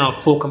fermentation of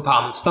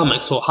 4-compartment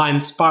stomachs or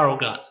hind spiral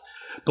guts.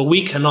 But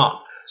we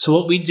cannot. So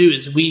what we do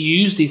is we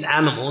use these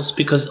animals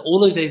because all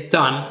that they've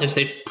done is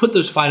they put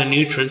those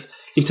phytonutrients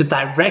into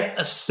direct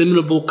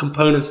assimilable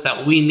components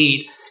that we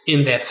need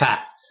in their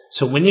fat.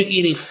 So when you're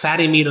eating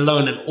fatty meat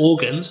alone and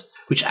organs,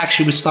 which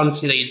actually we're starting to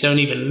see that you don't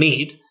even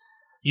need,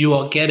 you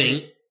are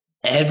getting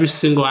every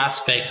single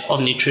aspect of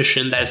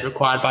nutrition that is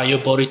required by your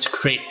body to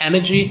create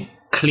energy,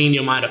 clean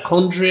your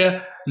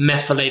mitochondria,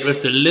 methylate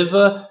with the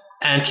liver,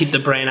 and keep the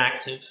brain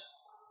active.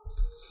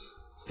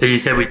 So you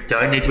said we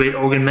don't need to eat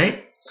organ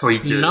meat? Or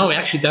you do? No, we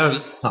actually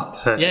don't. Oh,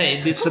 perfect.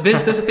 Yeah, so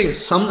there's the thing.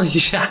 Some people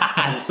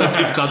can't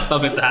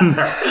stop at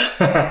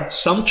that.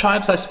 Some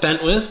tribes I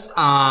spent with,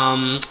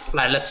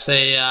 like let's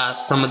say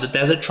some of the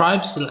desert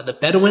tribes, like the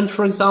Bedouin,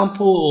 for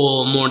example,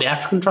 or more of the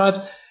African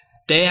tribes,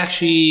 they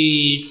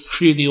actually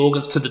threw the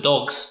organs to the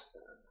dogs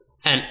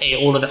and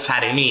ate all of the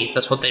fatty meat.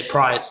 That's what they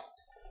prized.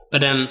 But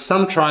then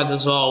some tribes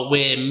as well,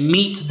 where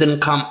meat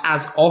didn't come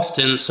as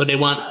often, so they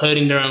weren't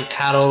herding their own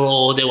cattle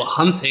or they were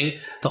hunting,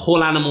 the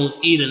whole animal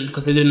was eaten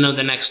because they didn't know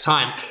the next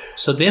time.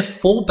 So their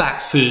fallback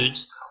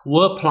foods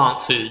were plant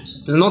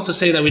foods. Not to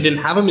say that we didn't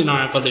have them in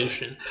our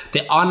evolution.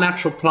 There are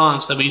natural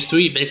plants that we used to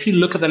eat, but if you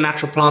look at the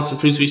natural plants and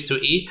foods we used to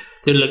eat,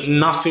 they look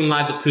nothing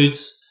like the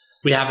foods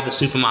we have at the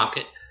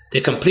supermarket.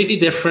 They're completely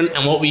different,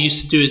 and what we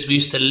used to do is we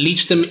used to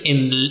leach them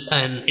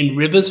in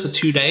rivers for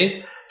 2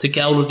 days to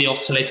get all of the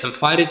oxalates and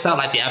phytates out,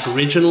 like the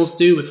Aboriginals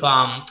do with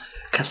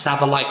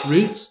cassava-like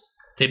roots.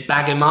 They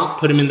bag them up,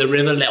 put them in the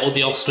river, let all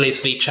the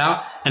oxalates leach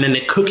out, and then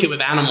they cook it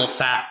with animal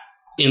fat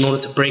in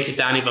order to break it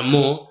down even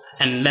more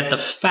and let the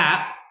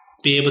fat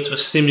be able to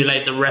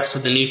assimilate the rest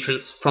of the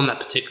nutrients from that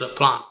particular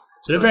plant.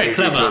 So they're very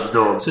clever.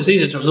 So it's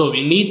easier to absorb.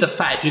 You need the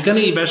fat. If you're going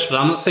to eat vegetables,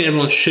 I'm not saying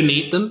everyone shouldn't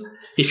eat them.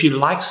 If you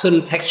like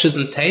certain textures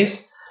and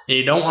tastes, and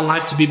you don't want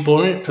life to be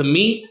boring, for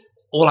me,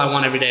 all I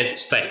want every day is a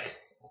steak.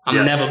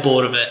 I'm never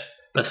bored of it.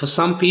 But for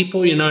some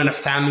people, in a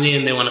family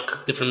and they want to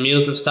cook different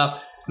meals and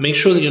stuff, make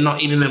sure that you're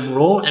not eating them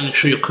raw and make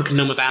sure you're cooking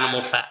them with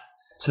animal fat.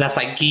 So that's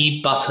like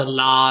ghee, butter,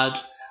 lard,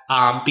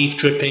 beef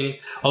dripping.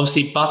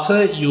 Obviously,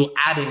 butter, you're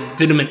adding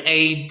vitamin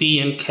A, D,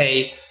 and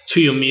K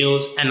to your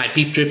meals. And like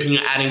beef dripping,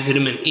 you're adding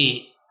vitamin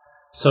E.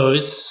 So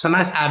it's a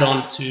nice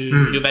add-on to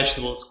your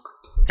vegetables.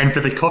 And for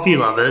the coffee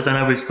lovers, I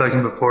know we've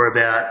spoken before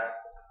about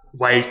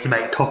ways to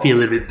make coffee a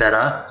little bit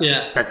better.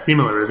 Yeah. That's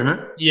similar, isn't it?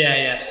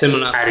 Yeah,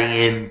 similar. Adding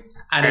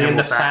in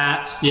the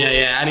fats.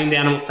 Adding the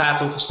animal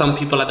fats, or for some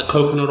people like the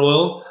coconut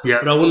oil. Yeah.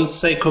 But I wouldn't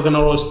say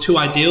coconut oil is too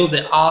ideal.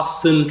 There are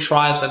some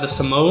tribes like the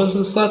Samoans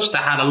and such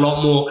that had a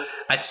lot more,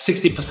 like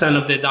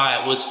 60% of their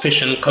diet was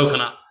fish and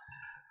coconut.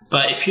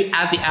 But if you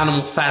add the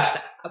animal fats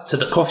to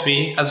the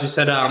coffee, as we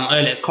said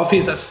earlier, coffee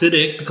is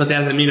acidic because it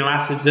has amino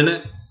acids in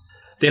it.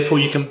 Therefore,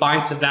 you can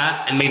bind to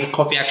that and make the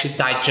coffee actually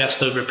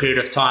digest over a period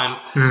of time,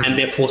 and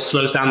therefore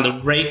slows down the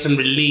rate and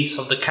release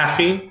of the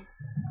caffeine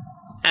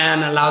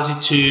and allows you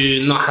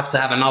to not have to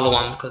have another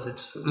one because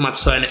it's much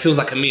slower and it feels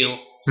like a meal.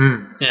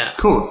 Yeah.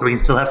 Cool. So we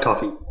can still have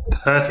coffee.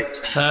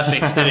 Perfect.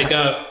 There we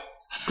go.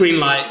 Green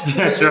light.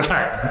 That's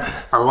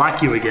right. I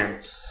like you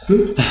again.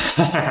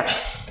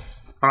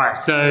 All right.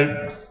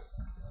 So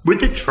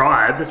with the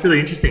tribe, that's really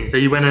interesting. So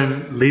you went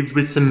and lived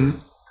with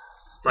some...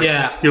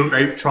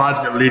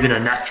 tribes that live in a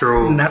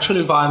natural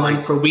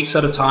environment for weeks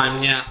at a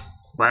time. Yeah.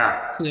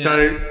 Wow. Yeah.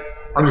 So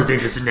I'm just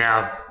interested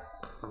now.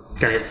 I'm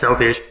gonna get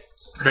selfish.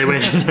 They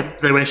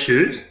wear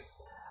shoes.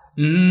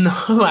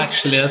 No,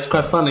 actually, that's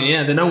quite funny.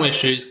 Yeah, they don't wear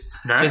shoes.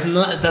 No,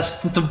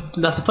 that's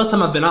the first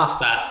time I've been asked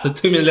that. So it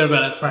took me a little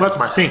bit. That's right. That's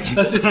my thing.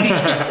 That's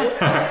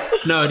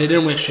just No, they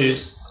didn't wear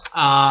shoes.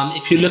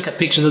 If you look at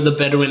pictures of the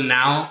Bedouin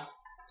now,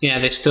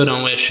 they still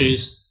don't wear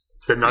shoes.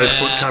 So no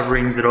foot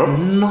coverings at all.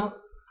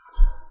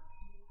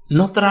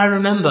 Not that I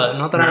remember.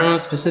 Not that I remember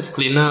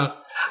specifically, no.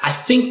 I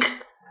think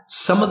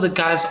some of the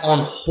guys on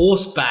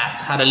horseback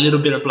had a little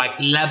bit of like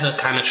leather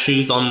kind of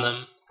shoes on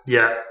them.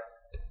 Yeah.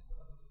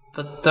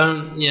 But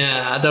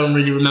I don't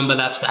really remember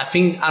that.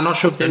 I'm not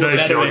sure if they were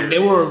Bedouin. They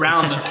were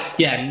around them.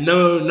 Yeah,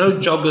 no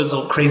joggers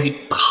or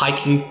crazy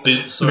hiking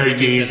boots. Or no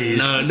Yeezys.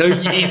 No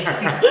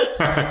Yeezys.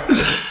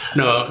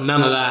 No,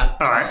 none of that.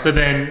 All right, so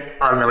then,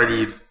 I don't know whether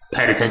you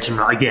paid attention,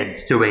 again,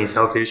 still being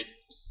selfish.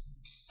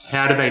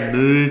 How do they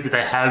move? Do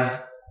they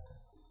have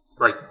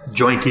like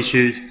joint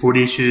issues, foot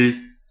issues?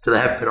 Do they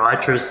have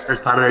podiatrists as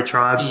part of their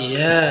tribe?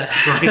 Yeah.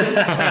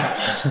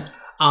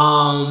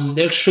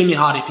 They're extremely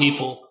hardy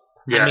people.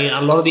 Yeah. I mean,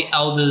 a lot of the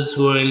elders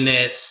were in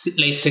their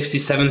late 60s,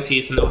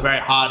 70s, and they were very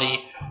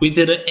hardy. We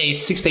did a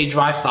 6-day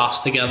dry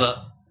fast together.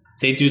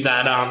 They do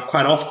that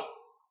quite often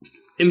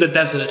in the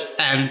desert.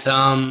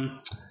 And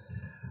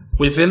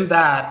within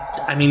that,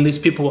 I mean, these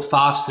people were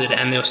fasted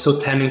and they were still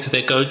tending to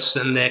their goats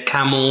and their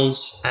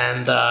camels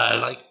and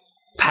like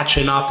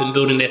patching up and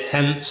building their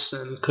tents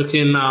and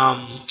cooking,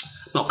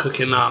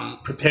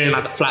 preparing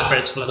like the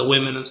flatbreads for like the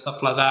women and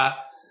stuff like that.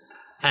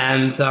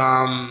 And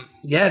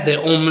they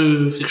all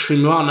moved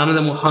extremely well. None of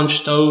them were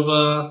hunched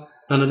over.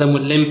 None of them were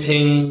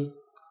limping.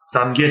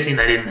 So I'm guessing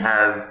they didn't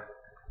have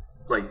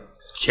like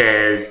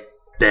chairs,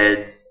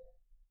 beds.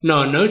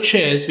 No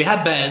chairs. We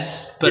had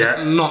beds,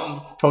 but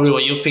not probably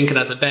what you're thinking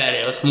as a bed.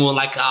 It was more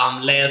like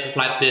layers of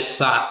like this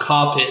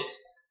carpet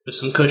with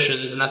some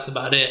cushions, and that's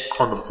about it.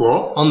 On the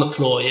floor? On the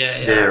floor, yeah.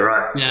 Yeah,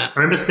 right. Yeah. I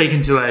remember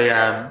speaking to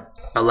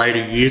a lady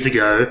years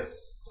ago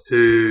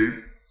who,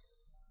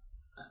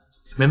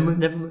 I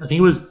think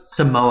it was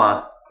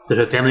Samoa that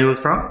her family was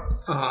from.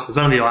 Uh-huh. It was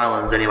one of the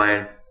islands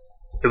anyway.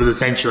 It was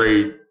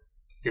essentially,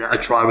 a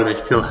tribe where they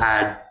still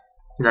had,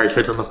 they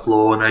slept on the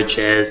floor, no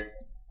chairs.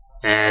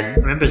 And I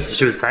remember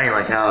she was saying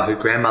like how her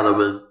grandmother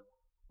was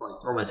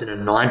like almost in her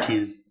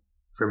 90s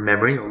from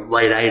memory, or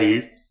late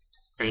 80s,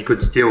 and you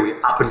could still be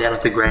up and down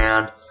off the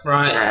ground.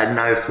 Right. They had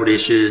no foot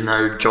issues,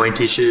 no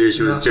joint issues.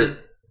 She was just,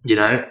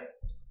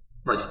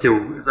 like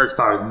still, as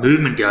far as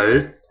movement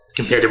goes,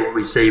 compared to what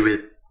we see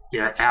with,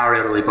 our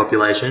elderly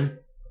population,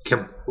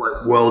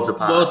 like worlds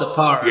apart. Worlds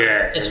apart.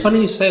 Yeah. It's funny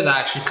you say that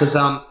actually, because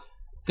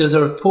there's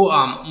a report,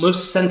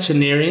 most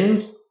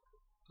centenarians,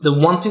 the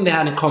one thing they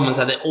had in common is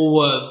that they all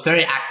were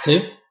very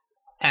active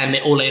and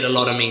they all ate a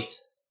lot of meat.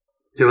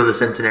 Who were the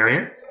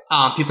centenarians?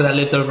 People that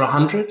lived over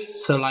 100.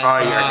 So like,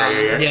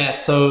 yeah.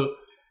 So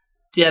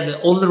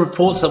all the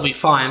reports that we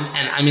find,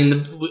 and I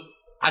mean,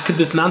 I could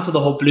dismantle the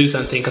whole blue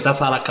zone thing because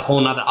that's like a whole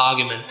nother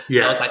argument.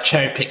 Yeah. That was like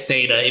cherry picked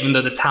data, even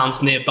though the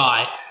towns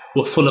nearby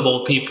were full of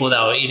old people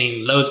that were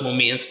eating loads more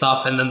meat and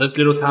stuff. And then those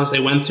little towns they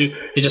went to,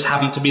 it just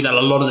happened to be that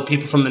a lot of the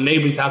people from the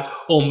neighboring towns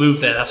all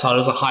moved there. That's why there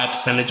was a higher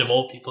percentage of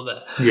old people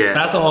there. Yeah.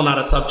 That's a whole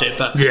nother subject.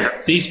 But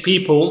these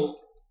people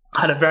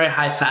had a very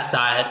high fat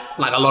diet.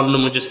 Like a lot of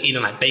them were just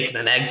eating like bacon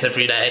and eggs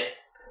every day,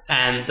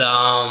 and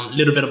a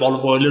little bit of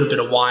olive oil, a little bit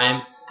of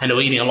wine, and they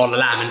were eating a lot of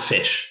lamb and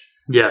fish.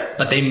 Yeah.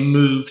 But they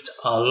moved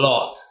a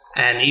lot.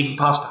 And even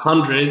past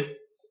 100,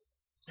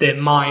 their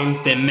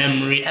mind, their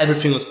memory,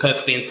 everything was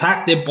perfectly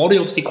intact. Their body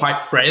obviously quite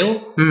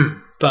frail,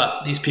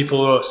 but these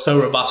people were so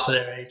robust for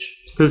their age.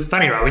 It's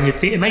funny, right? When you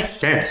think, it makes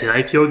sense,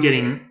 if you're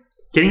getting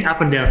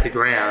up and down off the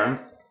ground,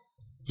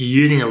 you're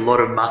using a lot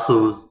of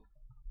muscles,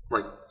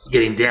 like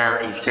getting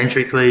down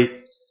eccentrically,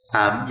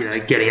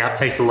 getting up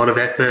takes a lot of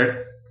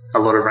effort, a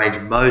lot of range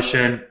of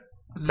motion.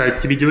 So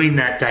to be doing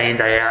that day in,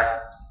 day out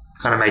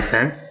kind of makes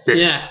sense.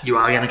 That you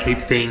are going to keep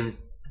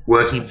things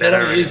working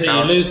better. If you don't use it,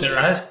 you lose it,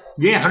 right?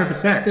 Yeah,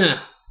 100%. Yeah.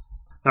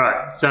 All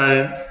right.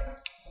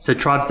 So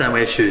tribes don't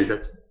wear shoes.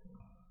 That's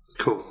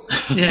cool.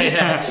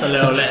 Yeah. So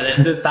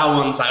that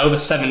one's like over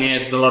 7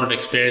 years. There's a lot of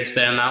experience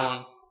there in that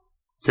one.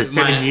 So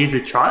 7 years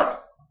with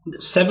tribes?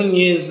 7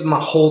 years my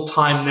whole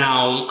time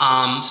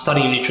now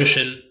studying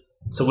nutrition.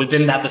 So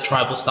within that, the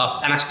tribal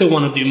stuff. And I still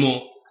want to do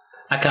more.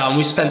 Like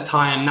we spent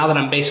time, now that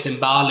I'm based in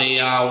Bali,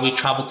 we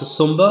traveled to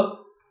Sumba,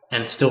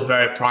 and it's still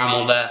very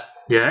primal there.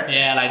 Yeah?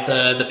 Yeah, like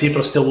the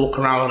people are still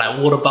walking around with like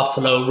water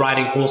buffalo,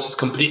 riding horses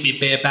completely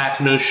bareback,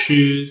 no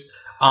shoes,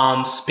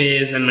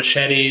 spears and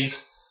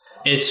machetes.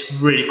 It's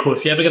really cool.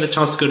 If you ever get the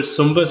chance to go to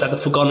Sumba, it's like the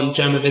forgotten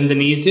gem of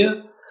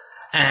Indonesia.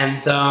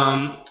 And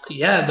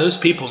those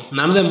people,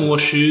 none of them wore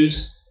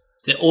shoes.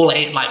 They all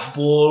ate like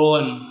boar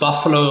and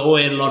buffalo, all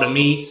ate a lot of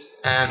meat.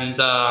 And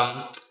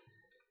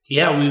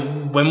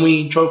when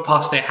we drove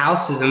past their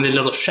houses and their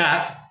little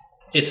shacks,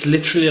 it's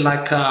literally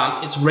like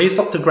it's raised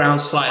off the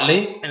ground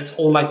slightly, and it's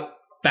all like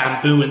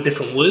bamboo and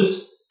different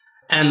woods.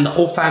 And the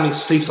whole family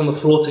sleeps on the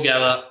floor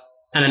together.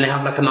 And then they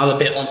have like another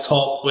bit on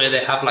top where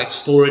they have like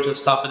storage and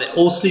stuff, but they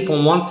all sleep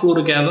on one floor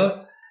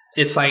together.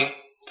 It's like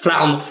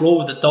flat on the floor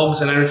with the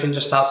dogs and everything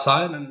just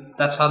outside, and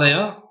that's how they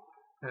are.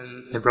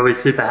 And they're probably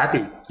super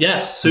happy.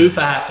 Yes,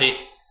 super happy.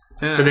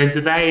 Yeah. So then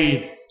do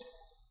they,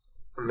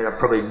 I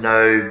probably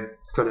know,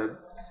 got an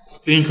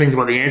inkling to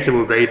what the answer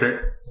will be,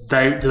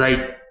 but do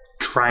they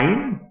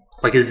train?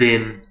 Like as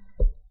in,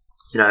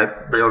 they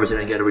obviously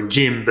don't go to a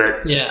gym,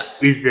 but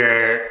is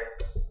there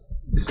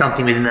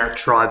something within that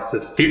tribe for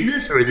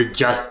fitness, or is it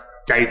just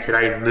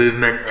day-to-day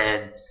movement,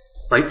 and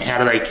like how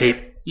do they keep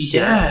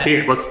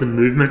fit? What's the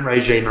movement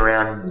regime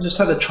around? Just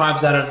like the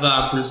tribes out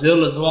of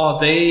Brazil as well,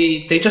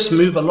 they just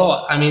move a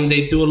lot. I mean,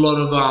 they do a lot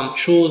of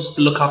chores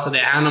to look after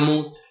their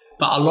animals,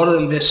 but a lot of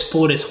them, their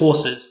sport is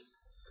horses.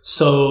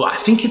 So I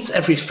think it's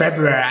every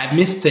February. I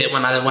missed it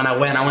when I went.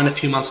 I went a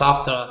few months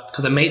after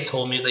because a mate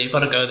told me, he was like, "You've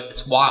got to go there.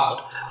 It's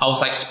wild." I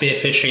was like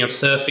spearfishing and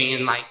surfing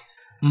in like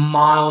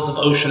miles of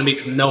ocean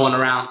beach with no one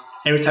around.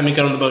 Every time you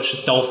get on the boat, it's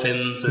just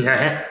dolphins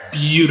and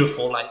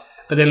beautiful.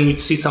 But then we'd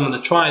see some of the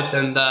tribes,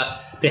 and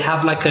they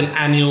have like an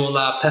annual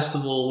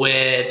festival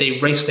where they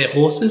race their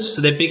horses.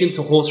 So they're big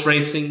into horse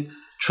racing,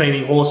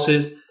 training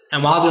horses,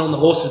 And while they're on the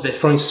horses, they're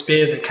throwing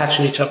spears and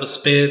catching each other's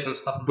spears and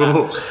stuff like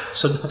that.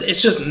 So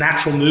it's just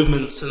natural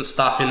movements and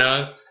stuff, you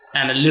know,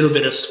 and a little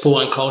bit of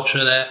sport and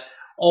culture there.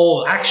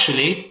 Oh,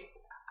 actually,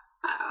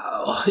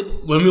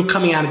 when we were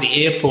coming out of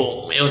the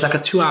airport, it was like a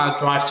 2-hour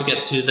drive to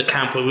get to the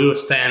camp where we were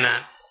staying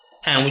at.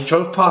 And we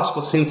drove past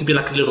what seemed to be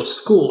like a little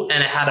school,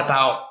 and it had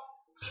about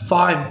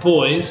 5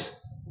 boys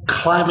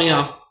climbing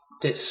up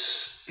this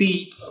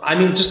steep,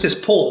 just this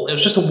pole. It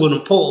was just a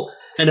wooden pole,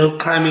 and they were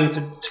climbing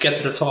to get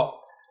to the top.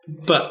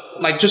 But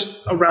like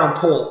just a round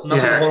pole,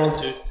 nothing to hold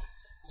on to.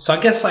 So I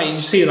guess like you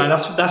see, like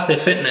that's their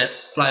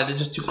fitness. Like they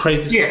just do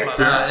crazy stuff like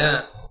that.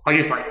 Yeah. I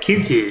guess like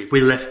kids here, if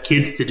we left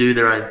kids to do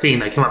their own thing,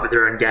 they come up with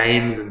their own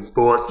games and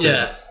sports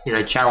and, you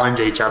know, challenge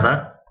each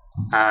other.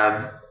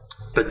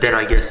 But then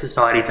I guess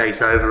society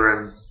takes over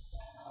and,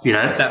 you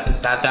know,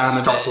 dampens that down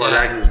stops a bit.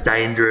 Like that, it's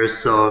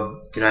dangerous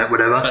or, you know,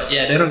 whatever. But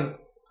yeah, they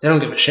don't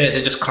give a shit.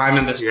 They're just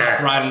climbing this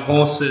stuff, riding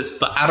horses.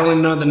 But I don't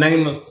really know the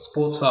name of the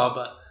sports are,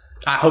 but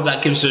I hope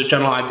that gives you a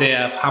general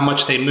idea of how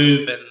much they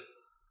move and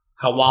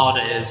how wild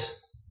it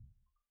is.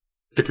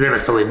 But to them,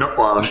 it's probably not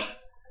wild.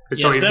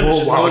 It's probably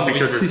more wild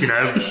because it's, you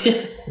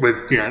know,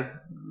 we're, you know,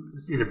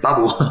 in a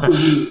bubble.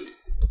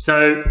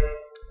 So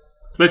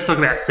let's talk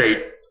about feet.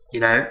 You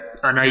know,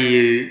 I know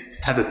you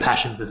have a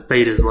passion for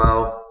feet as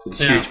well.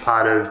 It's a huge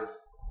part of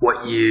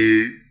what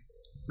you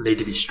need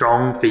to be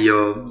strong for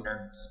your, you know,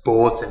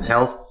 sports and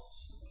health.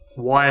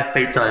 Why are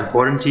feet so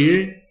important to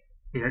you?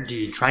 You know, do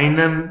you train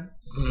them?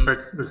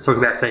 Let's talk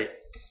about feet.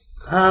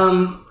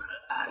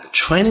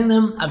 Training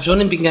them, I've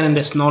only been getting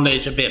this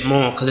knowledge a bit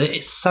more because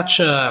it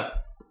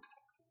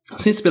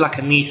seems to be like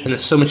a niche, and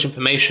there's so much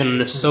information, and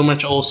there's so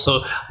much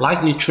also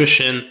like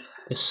nutrition.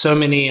 There's so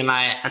many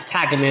like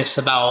antagonists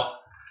about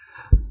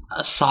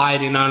a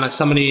side, you know, like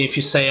somebody, if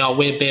you say, oh,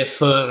 wear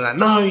barefoot, like,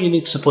 no, you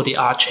need to support the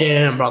arch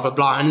here and blah, blah,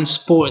 blah. And in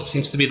sport, it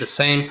seems to be the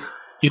same.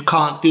 You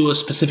can't do a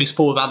specific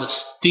sport without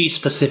the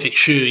specific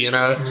shoe, you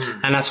know,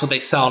 and that's what they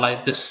sell.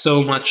 Like, there's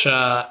so much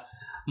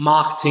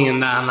marketing in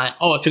that. And like,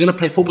 oh, if you're going to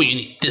play football, you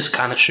need this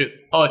kind of shoe.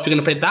 Oh, if you're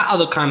going to play that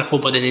other kind of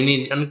football, then you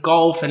need and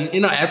golf and, you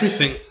know,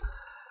 everything.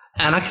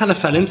 And I kind of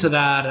fell into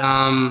that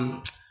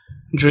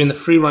during the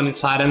free running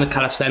side and the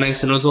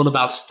calisthenics, and it was all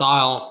about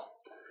style.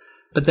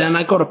 But then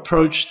I got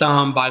approached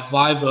by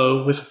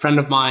Vivo with a friend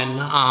of mine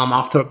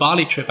after a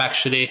Bali trip,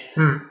 actually.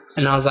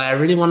 And I was like, I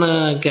really want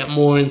to get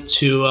more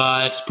into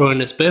exploring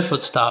this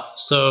barefoot stuff.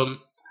 So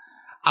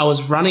I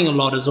was running a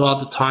lot as well at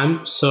the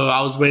time. So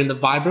I was wearing the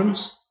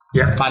Vibrams,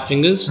 5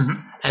 fingers.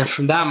 And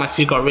from that, my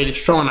feet got really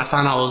strong. I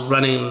found I was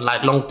running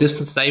like long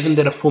distances. I even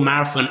did a full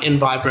marathon in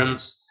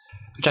Vibrams,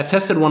 which I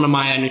tested one of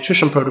my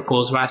nutrition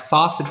protocols where I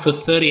fasted for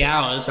 30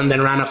 hours and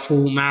then ran a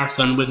full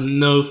marathon with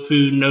no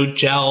food, no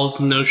gels,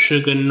 no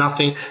sugar,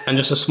 nothing, and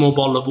just a small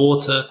bottle of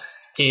water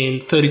in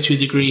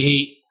 32-degree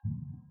heat.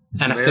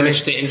 And I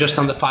finished it in just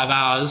under 5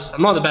 hours.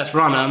 I'm not the best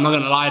runner. I'm not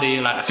going to lie to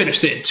you. Like, I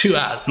finished it in 2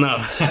 hours.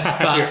 No.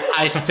 But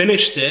I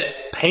finished it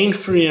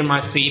pain-free in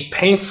my feet,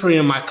 pain-free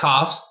in my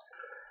calves.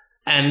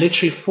 And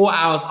literally 4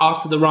 hours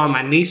after the run,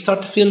 my knees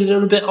started to feel a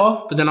little bit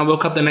off. But then I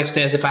woke up the next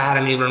day as if I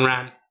hadn't even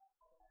ran.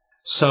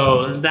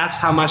 So that's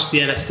how much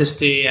the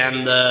elasticity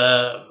and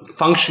the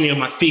functioning of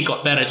my feet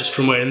got better just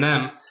from wearing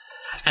them.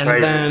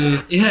 And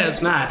then,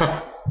 it's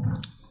mad.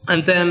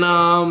 And then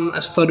I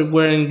started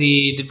wearing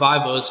the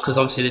Vivos because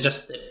obviously they're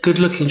just a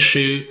good-looking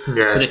shoe.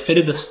 So they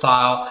fitted the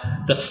style.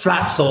 The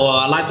flat sole,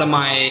 I like that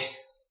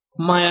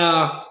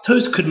my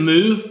toes could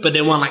move, but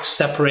they weren't like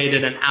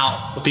separated and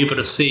out for people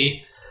to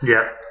see.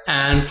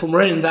 And from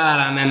wearing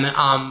that, and then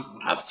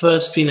at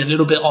first feeling a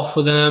little bit off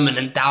with them, and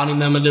then doubting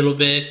them a little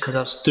bit because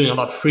I was doing a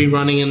lot of free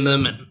running in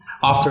them. And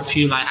after a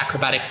few like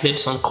acrobatic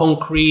flips on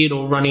concrete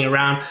or running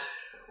around,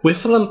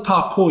 with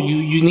parkour,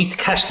 you need to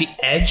catch the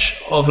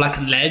edge of like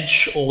a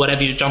ledge or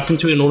whatever you jump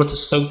into in order to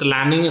soak the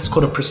landing. It's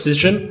called a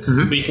precision,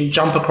 where you can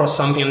jump across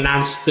something and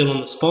land still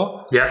on the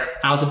spot.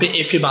 I was a bit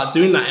iffy about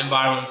doing that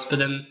environment, but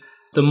then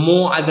the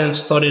more I then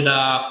started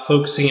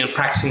focusing and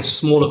practicing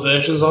smaller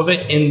versions of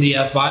it in the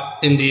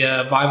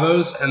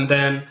Vivos, and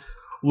then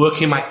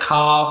working my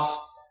calf,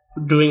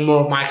 doing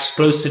more of my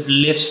explosive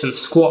lifts and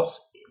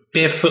squats,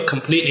 barefoot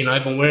completely, not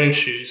even wearing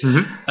shoes,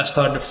 I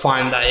started to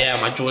find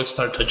that, my joints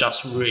started to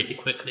adjust really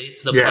quickly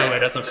to the point where it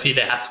doesn't feel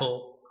it at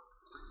all.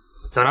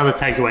 So another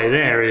takeaway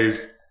there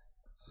is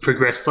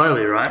progress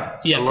slowly, right?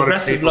 Yeah, a lot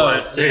of people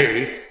I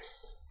see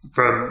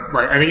from,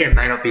 like, I think it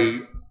may not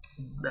be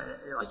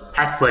like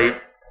athlete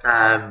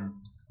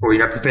or, you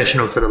know,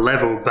 professional sort of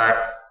level, but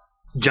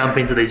jump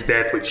into these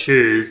barefoot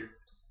shoes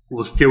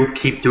will still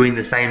keep doing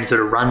the same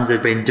sort of runs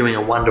they've been doing. I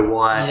wonder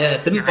why.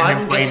 Didn't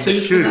Vibe get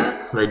sued for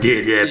that? They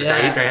did, but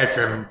they had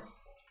some,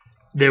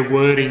 their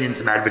wording in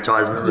some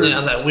advertisement was... I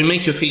was like, we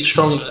make your feet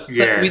stronger. It's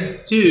like, we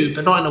do,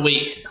 but not in a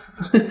week.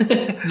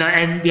 No,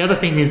 and the other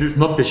thing is it's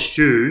not the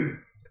shoe.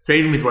 So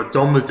even with what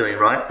Dom was doing,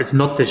 right, it's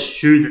not the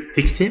shoe that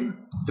fixed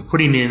him. It put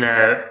him in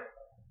a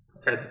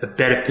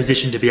better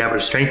position to be able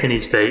to strengthen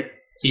his feet.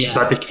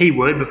 But the key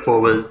word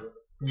before was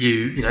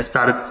you know,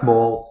 started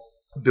small,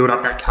 build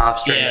up that calf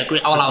strength. Yeah, I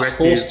agree. Well, I was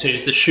forced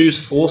to. The shoes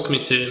forced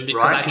me to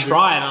because I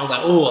tried and I was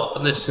like,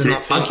 oh, this is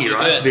not feeling too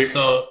good.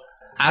 So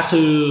I had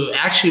to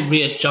actually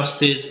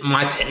readjusted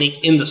my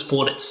technique in the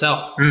sport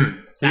itself.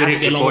 So I had to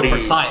be a lot more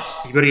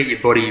precise. You've got to get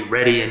your body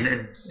ready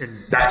and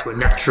back to a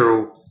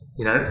natural,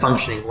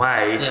 functioning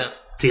way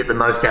to get the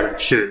most out of the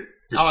shoe.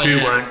 The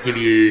shoe won't give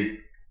you,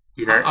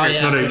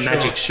 it's not a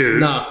magic shoe.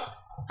 No.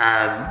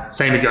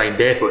 Same as going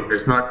barefoot.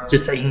 It's not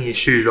just taking your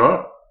shoes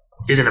off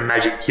isn't a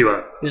magic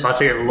cure. Yeah. I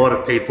see a lot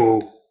of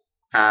people,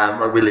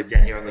 like we live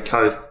down here on the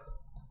coast,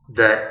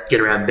 that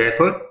get around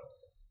barefoot,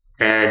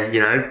 and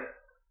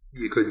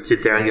you could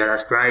sit there and go,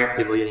 "That's great."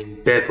 People are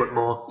getting barefoot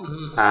more,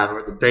 or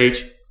at the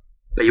beach,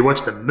 but you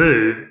watch them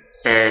move,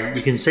 and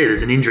you can see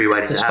there's an injury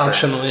waiting to happen.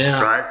 Dysfunctional,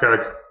 yeah. Right. So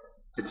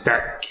it's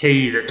that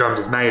key that Dom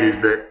just made is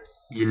that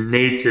you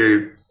need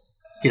to,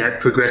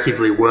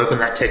 progressively work on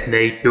that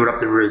technique, build up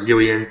the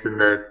resilience and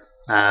the,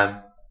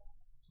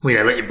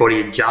 let your body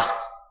adjust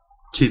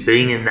to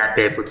being in that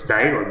barefoot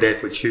state or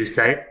barefoot shoe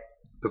state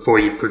before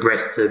you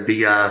progress to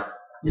bigger,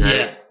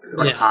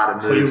 harder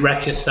moves. Before you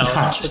wreck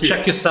yourself.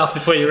 Check yourself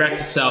before you wreck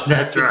yourself.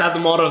 That's right. Is that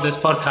the motto of this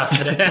podcast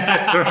today?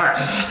 That's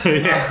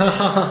right.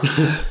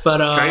 Yeah.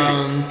 But,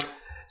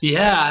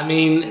 I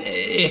mean,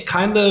 it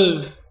kind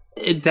of...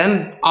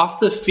 then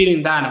after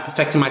feeling that and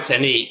perfecting my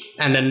technique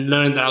and then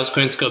learning that I was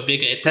going to go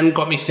bigger, it then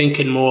got me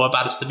thinking more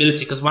about the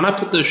stability, because when I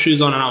put those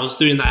shoes on and I was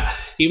doing that,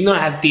 even though I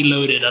had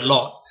deloaded a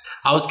lot,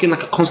 I was getting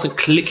like a constant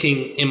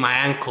clicking in my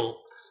ankle.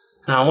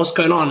 Now, what's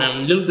going on?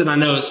 And little did I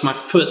know, it's my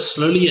foot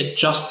slowly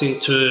adjusting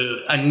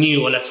to a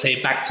new, or let's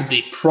say back to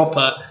the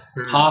proper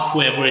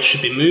halfway where it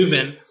should be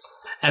moving.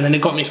 And then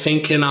it got me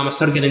thinking, I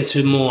started getting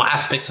into more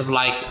aspects of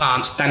like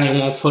standing on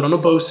one foot on a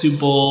Bosu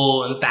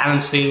ball and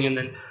balancing, and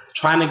then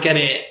trying to get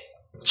it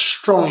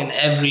strong in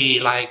every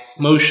like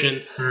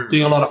motion,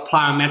 doing a lot of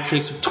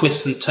plyometrics with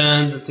twists and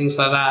turns and things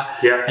like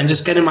that, and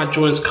just getting my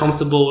joints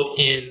comfortable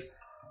in,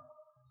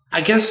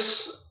 I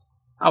guess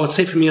I would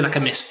say for me, like a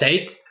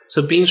mistake.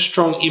 So being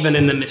strong even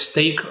in the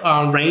mistake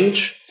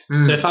range.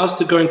 So if I was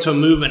to go into a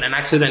movement and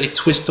accidentally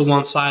twist to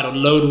one side or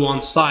load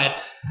one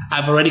side,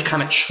 I've already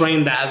kind of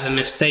trained that as a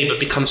mistake, but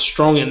become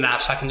strong in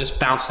that so I can just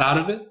bounce out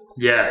of it.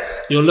 Yeah.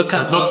 You'll look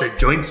at it's not the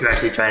joints you're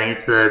actually training,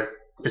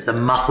 it's the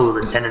muscles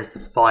and tendons to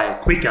fire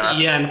quicker.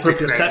 Yeah, and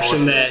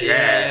proprioception there.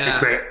 Yeah, to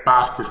create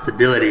faster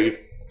stability,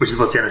 which is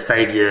what's going to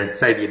save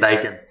your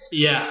bacon.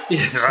 Yeah,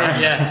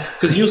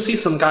 because you'll see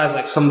some guys,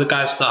 like some of the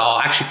guys that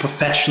are actually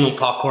professional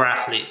parkour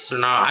athletes. So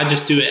now I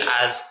just do it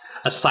as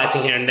a side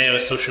thing here and there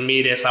with social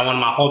media. It's like one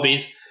of my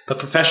hobbies. But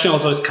professional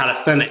is always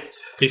calisthenics.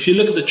 But if you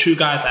look at the true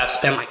guys that have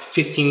spent like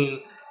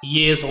 15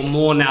 years or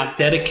more now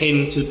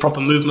dedicating to the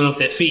proper movement of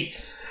their feet,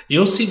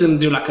 you'll see them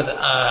do like a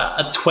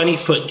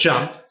 20-foot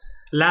jump,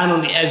 land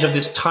on the edge of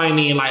this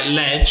tiny like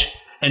ledge,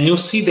 and you'll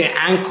see their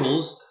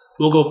ankles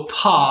will go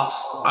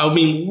past,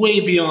 way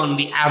beyond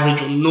the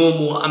average or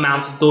normal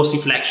amounts of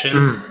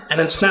dorsiflexion, and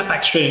then snap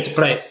back straight into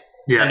place.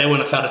 Yeah. And they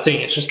wouldn't have felt a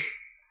thing. It's just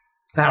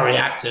that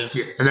reactive.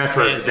 Yeah. And that's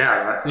what it's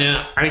about, right?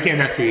 Yeah. And again,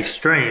 that's the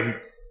extreme.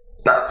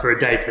 But for a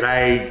day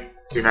today,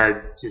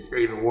 just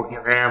even walking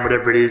around,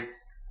 whatever it is,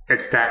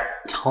 it's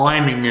that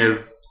timing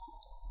of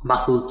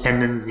muscles,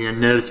 tendons,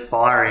 nerves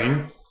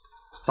firing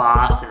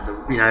fast and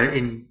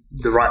in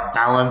the right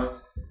balance.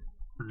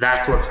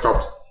 That's what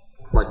stops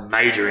like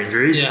major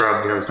injuries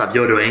from the stuff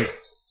you're doing,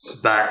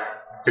 but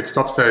it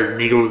stops those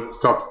niggles, it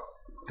stops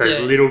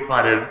those little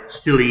kind of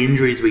silly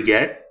injuries we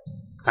get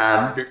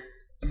that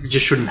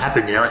just shouldn't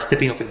happen, like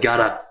stepping off a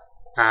gutter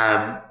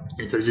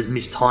and sort of just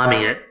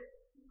mistiming it.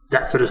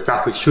 That sort of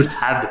stuff, we should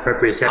have the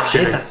proprioception. I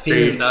hate that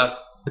feeling though.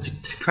 It's a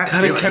crap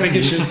feeling. Kind of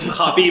gives you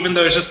up, even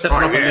though it's just stepping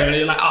up a little.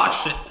 You're like,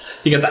 oh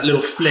shit. You get that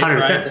little flick, 100%,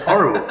 right? It's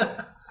horrible.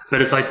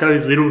 But it's like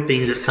those little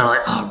things that's kind of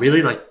like, oh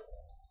really? Like,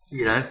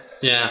 Yeah.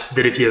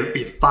 That if you're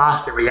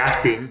fast at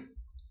reacting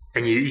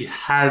and you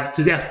have,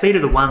 because our feet are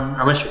the one,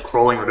 unless you're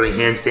crawling or doing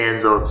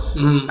handstands or,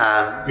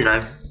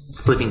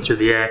 flipping through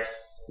the air,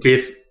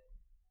 if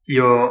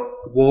you're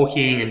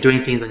walking and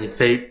doing things on your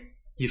feet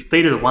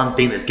are the one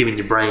thing that's giving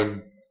your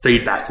brain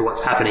feedback to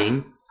what's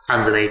happening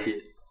underneath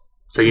you.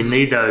 So you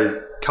need those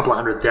couple of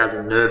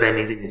 100,000 nerve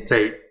endings in your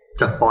feet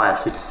to fire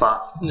super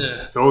fast.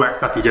 Yeah. So all that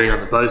stuff you're doing on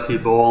the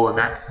Bosu ball and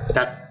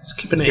that's it's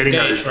keeping it getting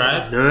engaged, those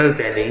right? nerve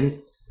endings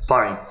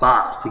firing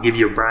fast to give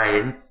your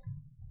brain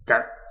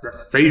that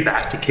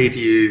feedback to keep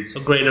you... So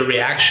greater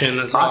reaction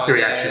as faster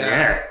well. reaction,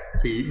 yeah.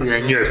 So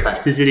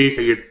neuroplasticity,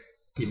 so you're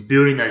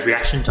building those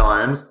reaction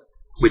times,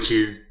 which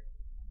is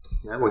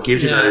what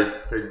gives you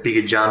those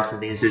bigger jumps and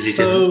things, because you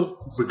can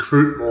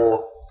recruit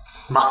more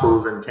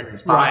muscles and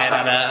tendons faster.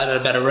 Right, at a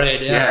better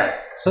rate, yeah.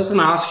 So I was going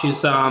to ask you,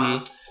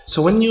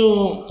 so when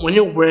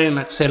you're wearing,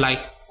 let's say,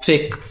 like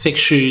thick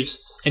shoes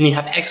and you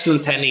have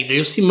excellent technique,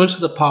 you'll see most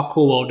of the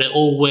parkour world, they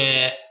all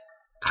wear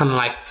kind of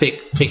like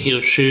thick heel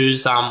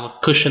shoes with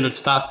cushion and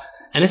stuff,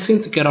 and it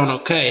seems to get on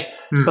okay.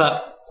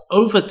 But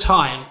over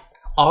time,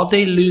 are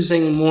they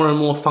losing more and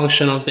more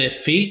function of their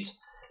feet,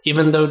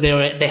 even though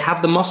they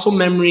have the muscle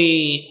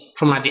memory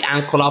from like the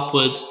ankle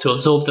upwards to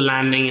absorb the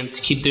landing and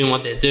to keep doing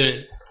what they're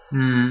doing?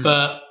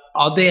 But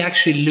are they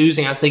actually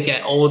losing as they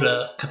get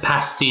older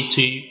capacity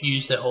to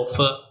use their whole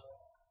foot?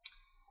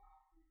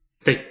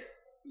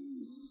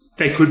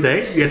 They could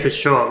be, yeah, for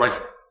sure. Like,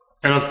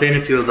 and I've seen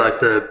a few of like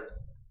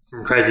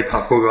some crazy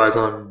parkour guys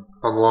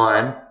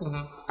online.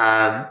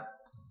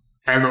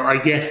 And I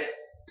guess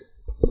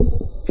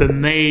for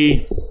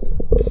me,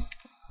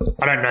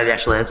 I don't know the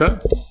actual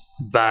answer,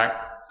 but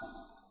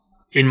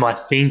in my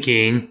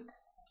thinking,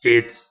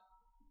 it's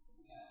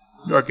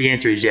like the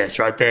answer is yes,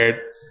 right?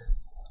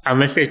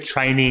 Unless they're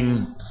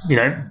training,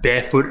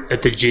 barefoot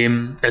at the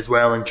gym as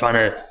well and trying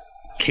to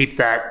keep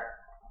that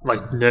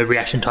like nerve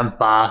reaction time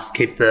fast,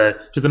 because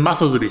the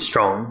muscles will be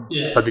strong,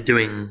 but they're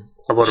doing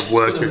a lot of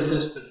work.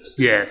 Resistance.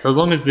 Yeah, so as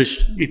long as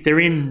if they're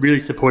in really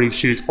supportive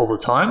shoes all the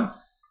time,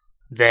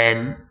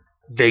 then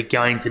they're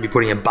going to be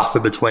putting a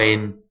buffer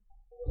between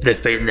their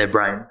feet and their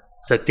brain.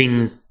 So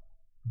things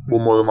will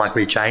more than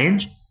likely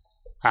change.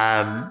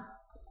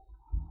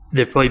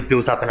 They've probably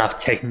built up enough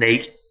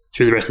technique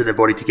through the rest of their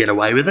body to get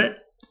away with it.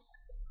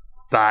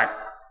 But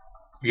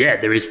yeah,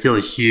 there is still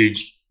a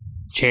huge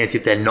chance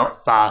if they're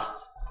not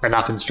fast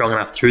enough and strong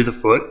enough through the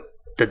foot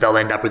that they'll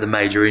end up with a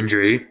major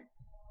injury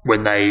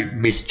when they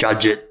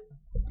misjudge it,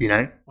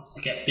 Once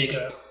they get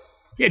bigger.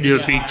 Yeah, do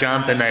a big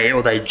jump and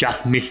they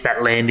just miss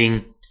that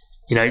landing,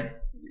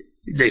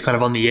 they're kind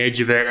of on the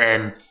edge of it,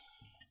 and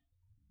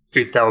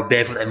if they were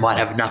barefoot they might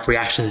have enough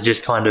reaction to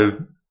just kind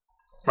of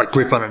like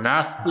grip on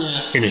enough.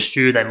 In a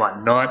shoe they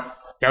might not.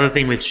 The other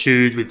thing with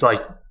shoes with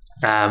like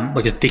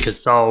a thicker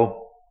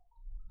sole,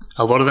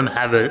 a lot of them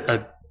have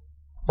a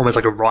almost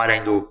like a right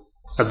angle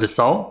of the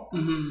sole.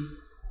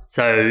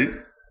 So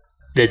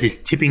there's this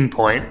tipping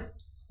point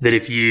that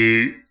if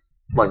you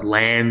like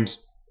land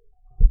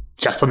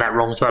just on that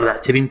wrong side of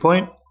that tipping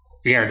point,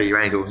 you're going to do your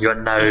ankle. You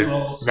got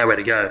nowhere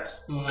to go.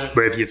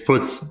 Where if your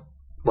foot's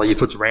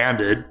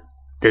rounded,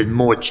 there's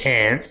more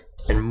chance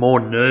and more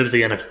nerves are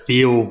going to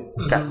feel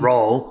that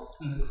roll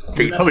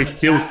that you probably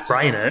still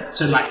sprain it.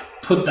 So like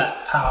put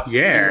that power.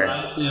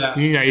 Yeah. Through,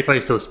 right? You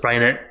probably still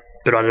sprain it,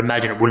 but I'd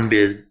imagine it wouldn't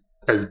be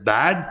as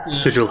bad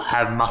because you'll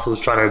have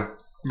muscles trying to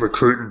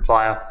recruit and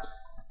fire.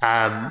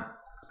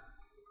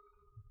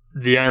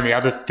 The only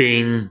other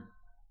thing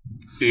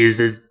is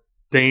there's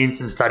been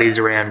some studies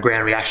around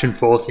ground reaction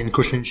force in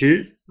cushion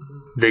shoes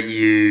that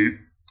you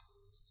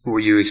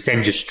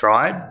extend your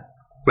stride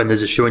when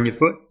there's a shoe on your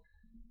foot.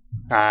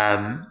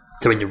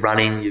 So when you're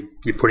running,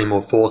 you're putting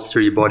more force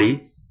through your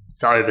body.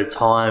 So over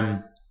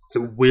time, it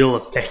will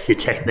affect your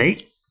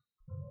technique,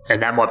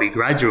 and that might be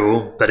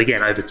gradual. But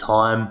again, over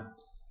time,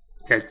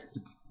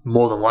 it's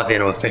more than likely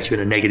to affect you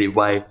in a negative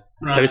way.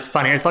 Right. But it's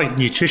funny. It's like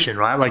nutrition,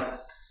 right? Like,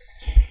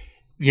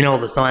 all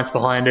the science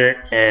behind it,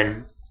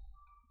 and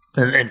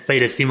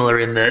feet are similar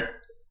in that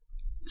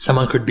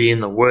someone could be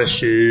in the worst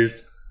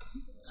shoes,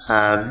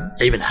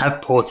 even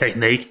have poor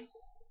technique,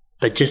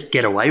 but just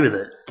get away with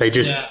it. They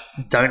just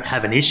don't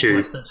have an issue.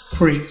 Like those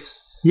freaks.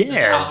 Yeah.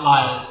 Those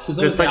outliers.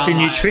 It's like the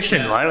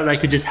nutrition, right? They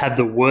could just have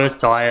the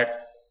worst diets.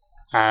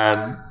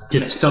 They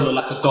still look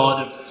like a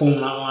god and perform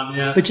like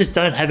one, but just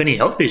don't have any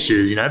health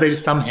issues, They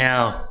just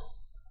somehow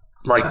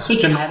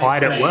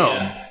hide it well.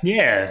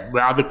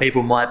 Where other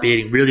people might be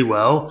eating really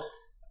well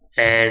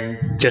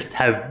and just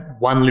have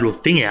one little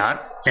thing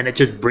out and it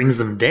just brings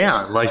them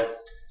down.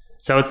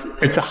 So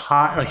it's a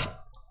hard,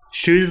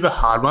 shoes is the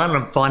hard one,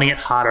 and I'm finding it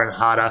harder and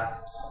harder.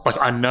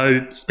 I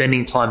know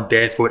spending time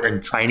barefoot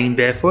and training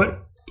barefoot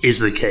is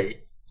the key.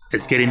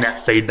 It's getting that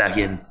feedback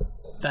in.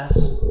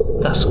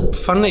 That's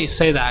fun that you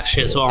say that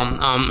actually as well.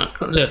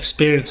 The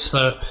experience.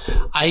 So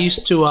I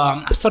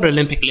started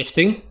Olympic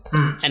lifting,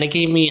 and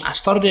I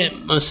started it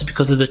mostly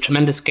because of the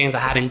tremendous gains I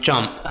had in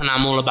jump, and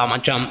I'm all about my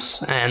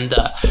jumps. And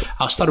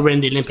I started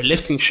wearing the Olympic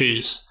lifting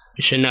shoes,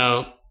 which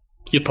you're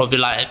probably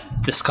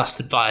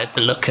disgusted by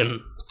the look and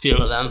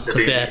feel of them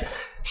because they're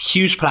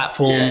huge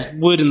platform,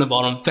 wood in the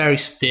bottom, very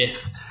stiff.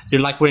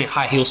 You're like wearing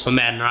high heels for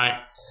men, right?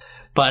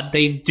 But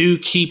they do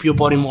keep your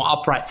body more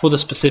upright for the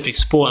specific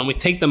sport. And we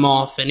take them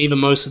off, and even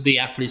most of the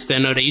athletes, they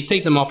know that you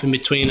take them off in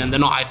between and they're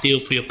not ideal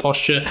for your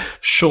posture,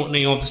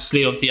 shortening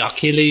obviously of the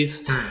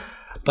Achilles.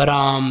 But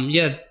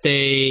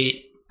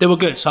they were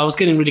good. So I was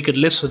getting really good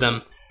lifts with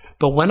them.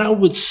 But when I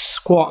would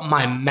squat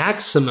my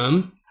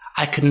maximum,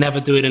 I could never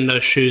do it in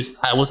those shoes.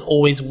 I was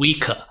always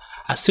weaker.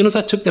 As soon as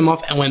I took them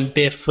off and went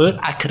barefoot,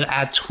 I could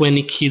add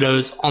 20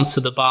 kilos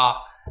onto the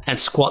bar and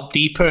squat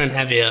deeper and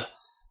heavier.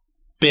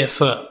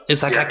 Barefoot.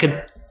 It's like I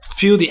could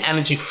feel the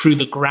energy through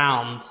the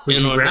ground.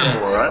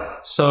 Right?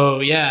 So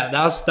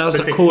that was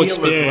a cool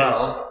experience.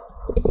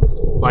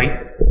 Like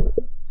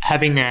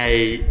having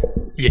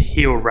your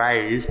heel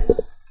raised,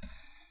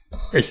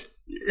 it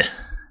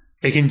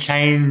can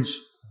change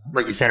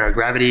your center of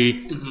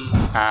gravity.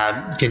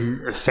 It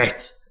can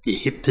affect your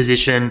hip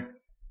position.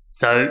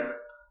 So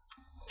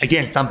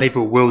again, some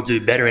people will do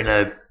better in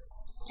a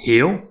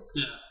heel.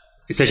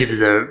 Especially if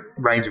there's a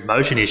range of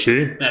motion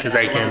issue, because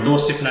they can,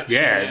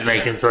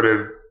 they can sort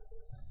of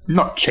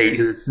not cheat,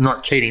 because it's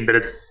not cheating,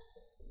 but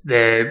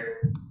they're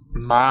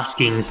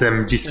masking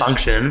some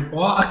dysfunction.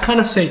 Well, I kind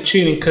of say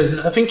cheating because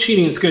I think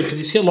cheating is good because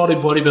you see a lot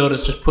of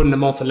bodybuilders just putting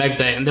them on for leg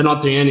day and they're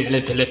not doing any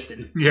Olympic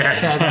lifting. Yeah.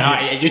 It's like, all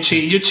right,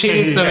 you're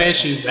cheating some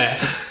issues there.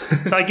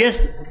 So I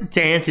guess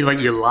to answer like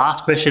your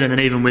last question, and then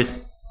even with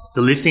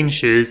the lifting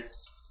shoes,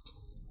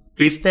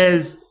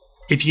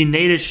 if you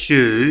need a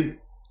shoe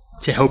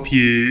to help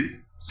you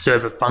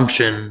serve a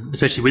function,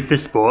 especially with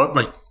this sport,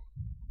 like,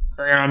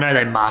 and I know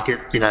they market,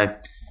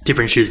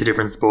 different shoes for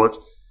different sports,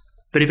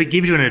 but if it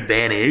gives you an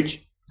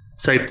advantage,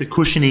 so if the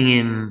cushioning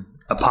in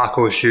a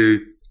parkour shoe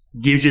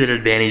gives you that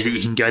advantage that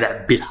you can go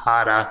that bit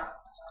harder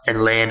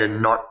and land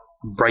and not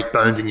break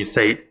bones in your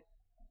feet,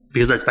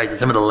 because let's face it,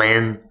 some of the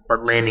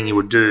landing you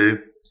would do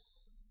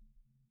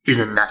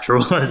isn't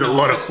natural. There's a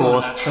lot of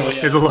force.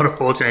 There's a lot of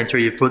force going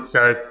through your foot.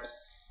 So,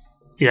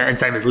 and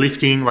same as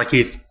lifting, like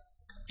if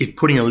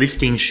putting a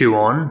lifting shoe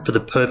on for the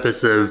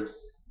purpose of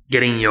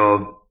getting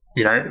your,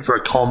 for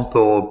a comp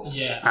or,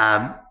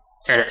 and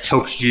it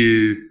helps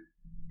you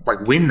like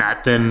win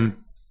that, then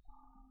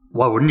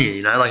why wouldn't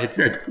you? Like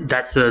it's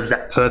that serves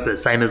that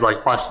purpose. Same as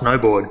like I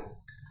snowboard.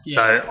 Yeah.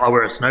 So I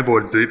wear a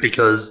snowboard boot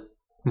because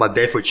my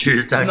barefoot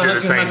shoes don't do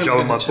the same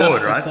job on my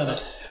board,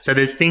 right? So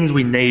there's things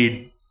we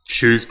need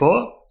shoes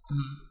for,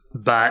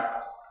 but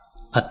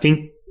I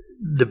think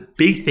the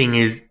big thing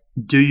is,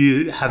 do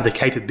you have the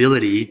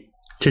capability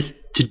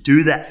to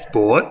do that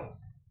sport,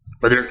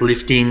 whether it's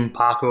lifting,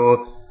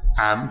 parkour,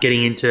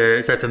 getting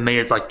into, so for me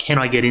it's like, can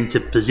I get into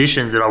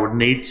positions that I would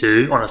need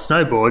to on a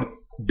snowboard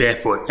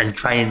barefoot and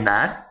train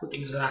that?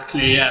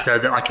 Exactly, yeah. So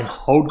that I can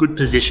hold good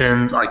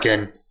positions, I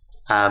can,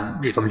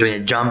 if I'm doing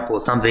a jump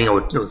or something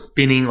or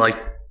spinning, like,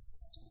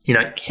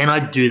 can I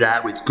do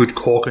that with good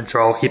core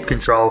control, hip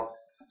control,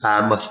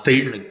 my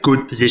feet in a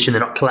good position,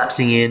 they're not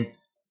collapsing in,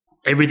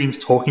 everything's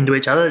talking to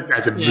each other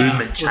as a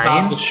movement chain.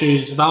 Without the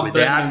shoes, without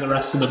burning the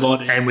rest of the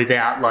body. And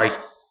without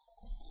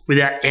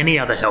any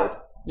other help.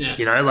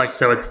 Yeah.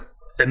 So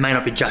it may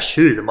not be just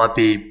shoes, it might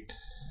be,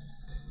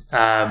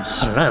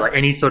 I don't know, like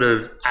any sort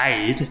of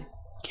aid.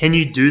 Can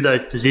you do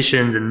those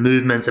positions and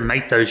movements and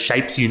make those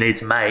shapes you need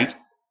to make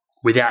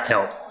without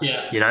help?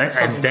 Yeah.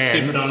 And then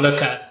people don't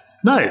look at.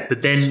 No,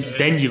 but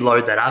then you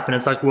load that up and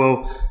it's like,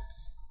 well,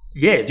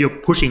 yeah, if you're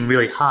pushing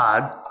really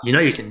hard,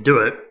 you can do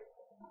it,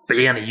 but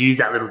you're going to use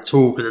that little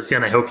tool because it's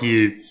going to help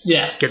you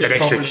get that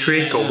extra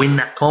trick or win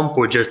that comp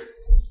or just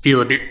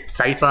feel a bit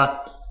safer,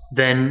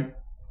 then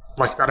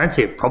like I don't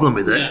see a problem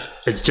with it. Yeah.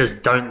 It's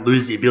just don't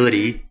lose the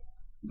ability.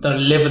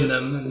 Don't live in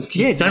them.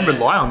 Don't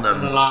rely on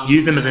them.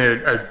 Use them as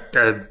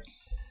a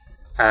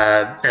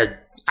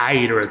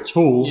aid or a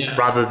tool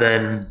rather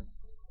than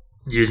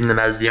using them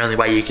as the only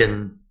way you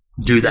can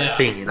do that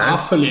thing. I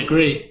fully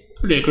agree.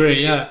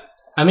 Yeah.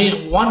 I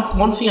mean,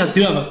 one thing I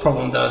do have a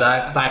problem though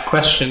that I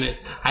question it.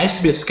 I used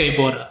to be a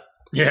skateboarder.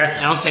 Yeah.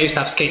 And also I used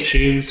to have skate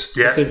shoes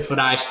specific for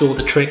that. I used to do all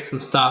the tricks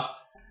and stuff.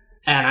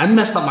 And I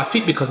messed up my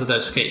feet because of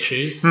those skate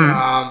shoes.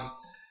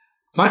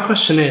 My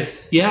question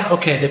is,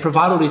 they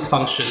provide all these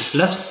functions.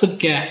 Let's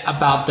forget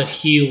about the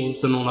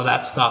heels and all of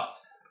that stuff.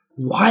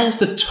 Why is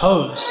the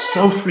toe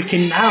so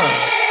freaking narrow?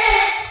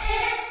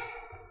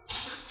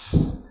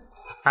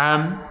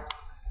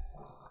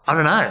 I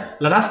don't know.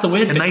 Now that's the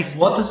weird bit.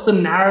 What does the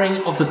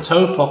narrowing of the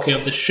toe pocket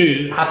of the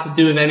shoe have to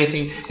do with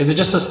anything? Is it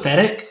just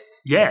aesthetic?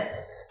 Yeah,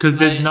 because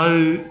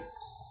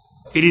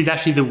it is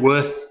actually the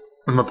worst,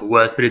 well, not the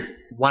worst, but it's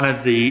one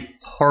of the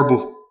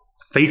horrible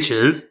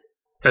features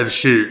of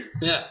shoes.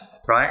 Yeah.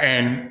 Right?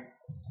 And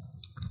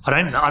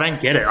I don't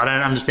get it. I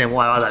don't understand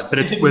why either.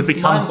 But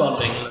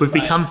we've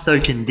become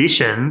so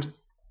conditioned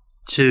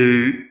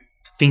to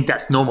think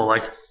that's normal.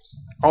 Like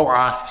I'll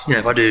ask,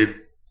 if I do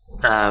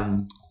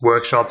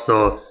workshops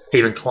or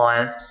even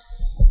clients,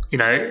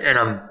 and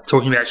I'm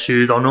talking about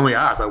shoes, I'll normally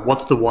ask, like,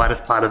 what's the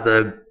widest part of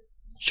the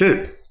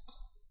shoe?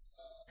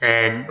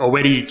 Or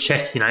where do you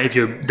check,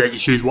 if that your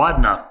shoe's wide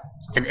enough?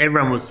 And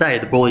everyone will say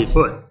the ball of your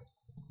foot.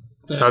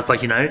 Yeah. So it's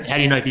like, how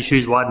do you know if your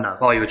shoe's wide enough?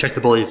 Oh, you would check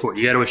the ball of your foot.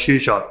 You go to a shoe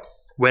shop.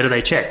 Where do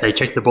they check? They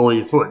check the ball of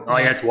your foot. Oh,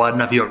 yeah, it's wide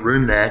enough. You got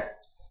room there.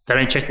 They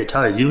don't check their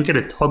toes. You look at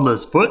a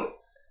toddler's foot.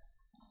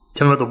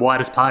 Tell me what the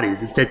widest part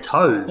is. It's their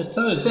toes. Their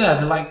toes, yeah.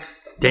 They're like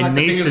they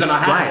need to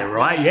display,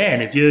 right? Yeah,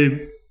 and if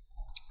you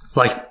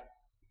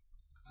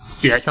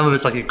some of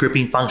it's like a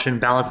gripping function,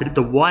 balance. But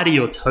the wider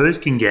your toes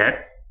can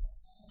get,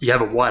 you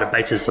have a wider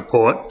base of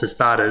support for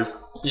starters.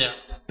 Yeah.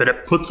 But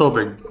it puts all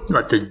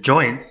the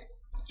joints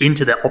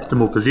into their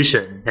optimal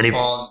position. And if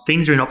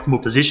things are in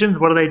optimal positions,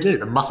 what do?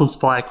 The muscles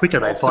fire quicker.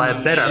 They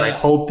fire better. Yeah. They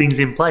hold things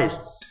in place.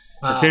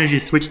 Wow. As soon as you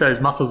switch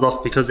those muscles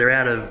off because they're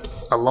out of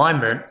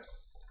alignment,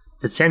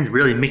 it sends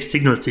really mixed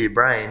signals to your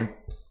brain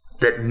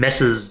that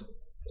messes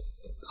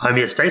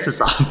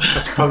homeostasis up.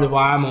 That's probably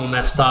why I'm all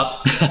messed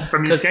up.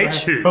 From your skate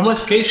shoes. From my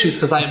skate shoes,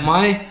 because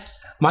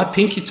my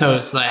pinky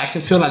toes, I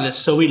can feel like they're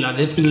so weak. Like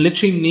they've been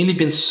nearly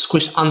been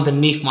squished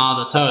underneath my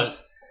other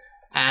toes.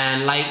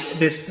 And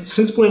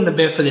since we're in the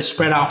barefoot, they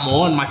spread out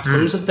more, and my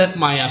toes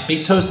my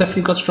big toes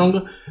definitely got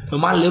stronger. But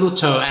my little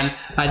toe and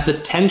the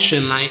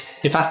tension,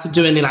 if I have to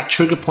do any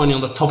trigger pointing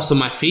on the tops of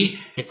my feet,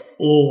 it's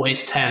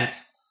always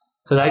tense.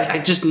 Because I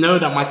just know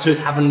that my toes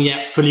haven't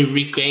yet fully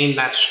regained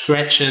that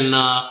stretch and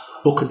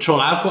or control.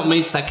 I've got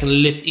mates that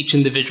can lift each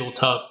individual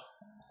toe.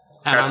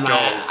 And That's I'm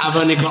goals. like, I've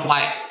only got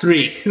like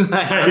 3.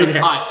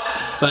 Yeah.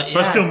 But yeah,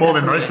 That's still it's more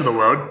than definitely- most of the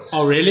world.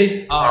 Oh,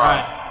 really? All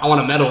right. I want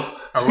a medal.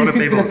 A lot of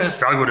people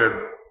struggle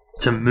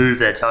to move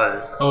their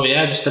toes. Oh,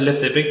 yeah, just to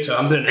lift their big toe.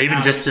 I'm doing it Even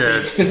now just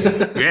as we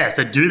speak. Yeah,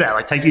 so do that.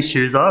 Like, take your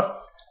shoes off.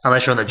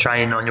 Unless you're on the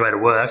train on your way to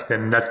work,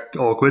 then that's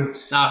awkward.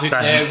 Nah, who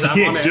But- cares? I'm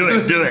yeah, on it. do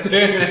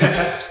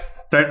it.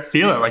 But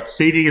feel it. Like,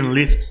 see if you can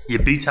lift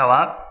your big toe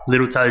up,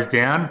 little toes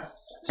down,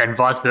 and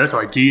vice versa.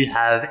 Like, do you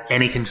have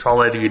any control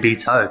over your big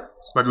toe?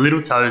 Like,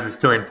 little toes are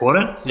still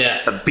important,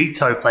 Yeah. but big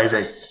toe plays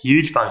a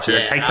huge function.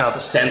 Yeah, It takes that's up the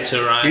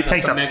center, right? it That's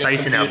takes the up mega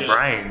space in our computer.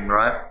 brain,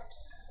 right?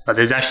 Like,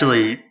 there's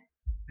actually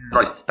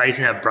like space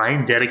in our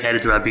brain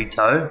dedicated to our big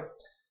toe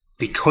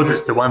because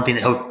it's the one thing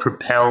that helps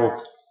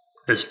propel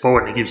us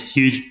forward. And it gives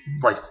huge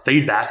like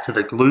feedback to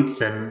the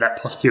glutes and that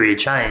posterior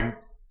chain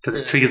because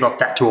it triggers off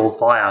that to all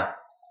fire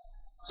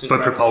It's for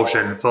incredible.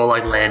 propulsion, for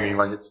like landing.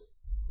 Like it's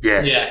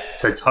Yeah.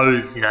 So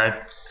toes,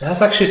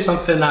 That's actually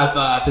something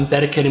I've been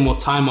dedicating more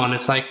time on.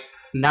 It's like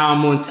now I'm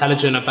more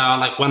intelligent about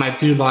like when I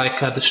do like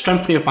the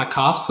strengthening of my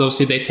calves. So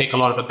obviously they take a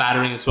lot of a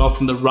battering as well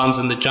from the runs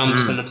and the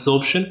jumps and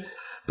absorption.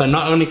 But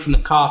not only from the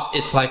calves,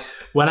 it's like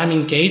when I'm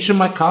engaged in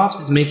my calves,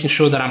 it's making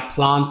sure that I'm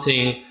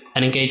planting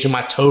and engaging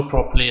my toe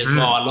properly as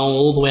well, along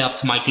all the way up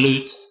to my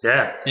glute.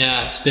 yeah.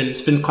 Yeah,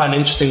 it's been quite an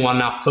interesting one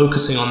now,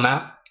 focusing on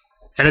that.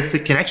 And it's the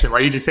connection,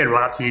 like you just said,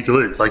 right up to your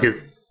glutes. Like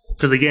it's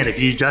because again, if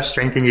you just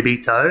strengthen your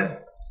big toe,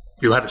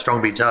 you'll have a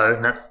strong big toe,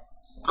 and that's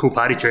a cool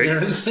party trick.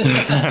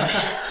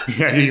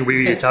 Yeah, you can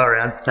wiggle your toe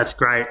around. That's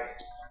great.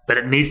 But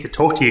it needs to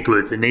talk to your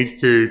glutes. You need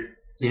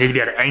to be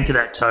able to anchor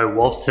that toe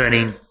whilst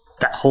turning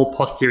that whole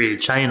posterior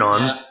chain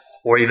on, Yeah.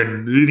 or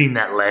even moving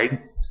that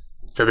leg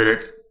so that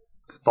it's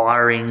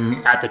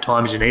firing at the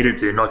times you need it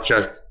to, not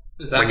just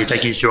when you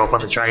take your shoe off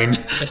on the train.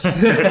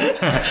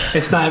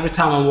 It's not every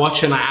time I'm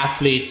watching like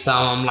athletes,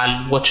 I'm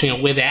like watching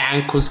it where their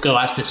ankles go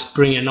as they're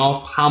springing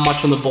off, how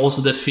much on the balls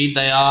of their feet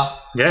they are.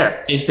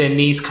 Yeah. Is their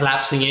knees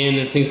collapsing in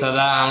and things like that?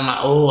 I'm like,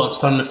 I'm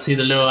starting to see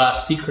the little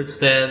secrets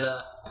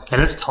there.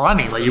 And it's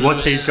timing. Like you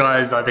watch these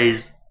guys, like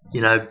these,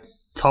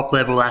 top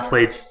level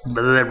athletes,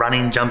 whether they're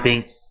running,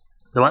 jumping.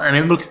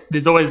 Look,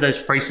 there's always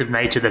those freaks of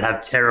nature that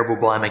have terrible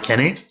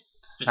biomechanics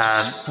and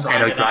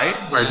are great.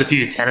 There's a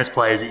few tennis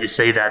players that you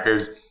see that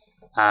there's,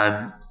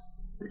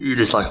 you're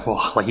just like,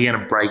 you're going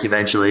to break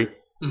eventually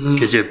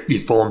because you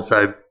form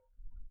so,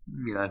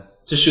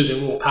 Just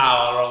using raw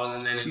power rather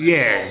than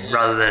anything.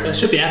 rather than. It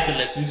should be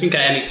effortless. If you think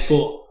of any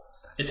sport,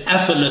 it's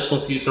effortless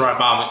once you use the right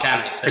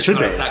biomechanics. It should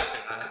not be. as taxing,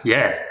 right?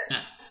 Yeah.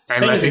 Yeah.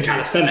 Same as in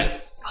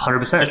calisthenics.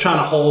 100%. They're trying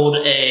to hold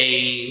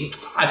a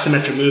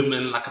isometric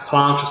movement like a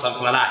planche or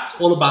something like that.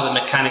 It's all about the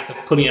mechanics of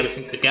putting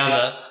everything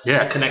together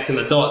and connecting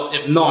the dots.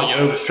 If not, you're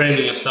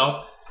overstraining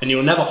yourself and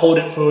you'll never hold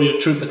it for your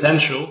true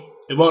potential.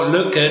 It won't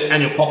look good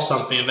and you'll pop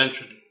something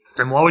eventually.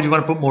 Then why would you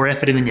want to put more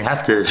effort in than you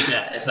have to?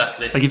 Yeah,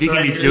 exactly. Like if you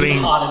can be doing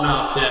hard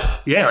enough, yeah.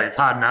 Yeah, it's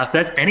hard enough.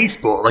 That's any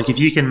sport. Like if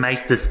you can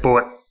make the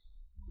sport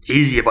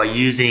easier by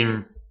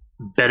using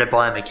better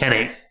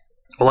biomechanics,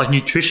 or like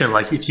nutrition,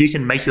 like if you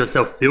can make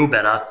yourself feel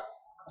better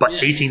by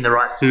eating the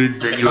right foods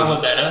that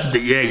Recover better.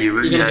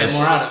 you're gonna get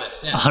more out of it.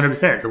 Yeah.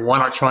 100%. So why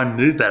not try and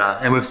move better?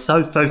 And we're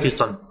so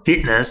focused on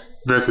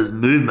fitness versus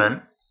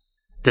movement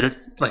that it's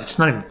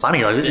not even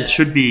funny. Like it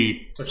should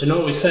be. But you know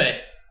what we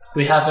say?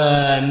 We have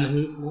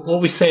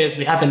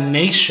we have a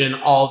nation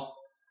of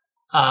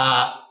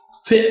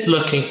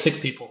fit-looking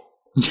sick people.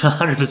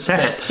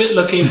 100%.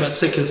 Fit-looking but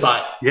sick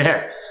inside.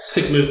 Yeah.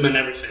 Sick movement,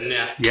 everything.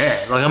 Yeah.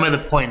 Yeah. Like I'm at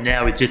the point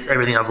now with just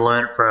everything I've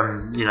learned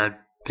from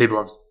people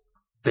I've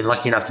been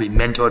lucky enough to be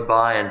mentored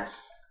by,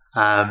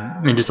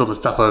 and just all the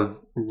stuff I've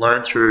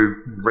learned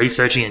through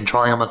researching and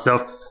trying on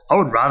myself. I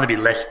would rather be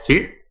less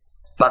fit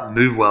but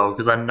move well,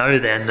 because I know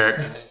then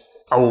that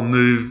I will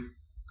move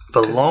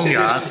for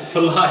longer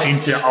For life.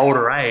 into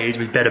older age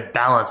with better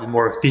balance, with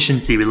more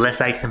efficiency, with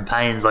less aches and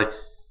pains. Like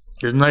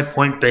there's no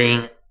point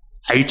being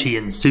 80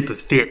 and super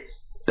fit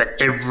but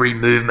every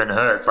movement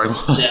hurts. Like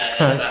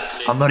Yeah,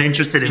 exactly. I'm not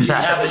interested in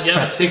that. You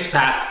have a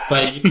six-pack,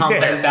 but you can't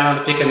bend down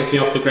to pick anything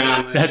off the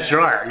ground. That's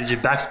right. Your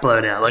back's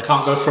blown out. Like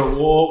Can't go for a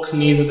walk,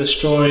 knees are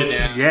destroyed.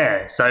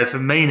 yeah. So for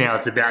me now,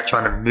 it's about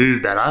trying to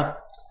move better.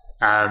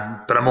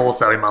 But I'm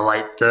also in my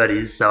late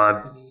 30s, so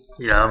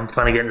I'm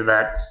trying to get into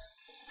that.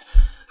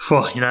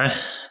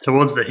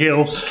 Towards the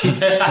hill.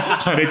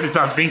 I need to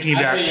start thinking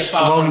about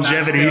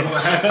longevity.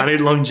 I need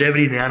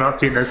longevity now, not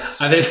fitness.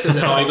 I think it's because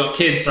you got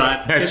kids,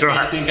 right? That's Kids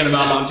right. Thinking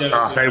about longevity.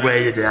 Oh, they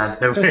wear you down.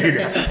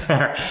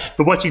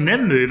 But watching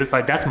them move, it's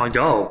like that's my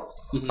goal.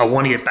 I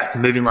want to get back to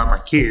moving like my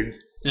kids.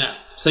 Yeah.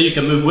 So you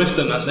can move with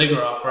them as they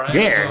grow up, right?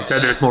 Yeah, so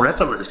that it's more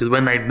effortless, because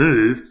when they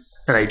move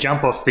and they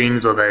jump off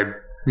things or they,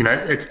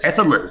 it's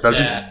effortless. They'll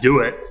just do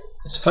it.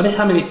 It's funny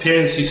how many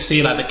parents you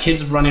see, like the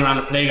kids running around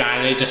the playground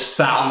and they just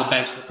sat on the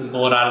bench looking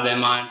bored out of their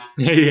mind.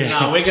 Yeah.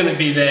 Now we're going to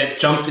be there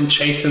jumping,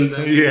 chasing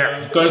them,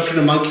 going through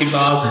the monkey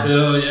bars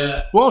still,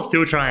 Well, I'll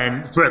still try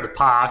and, we're at the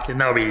park and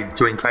they'll be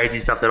doing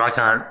crazy stuff that I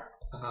can't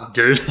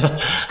do.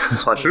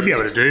 I should be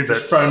able to do, but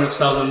throwing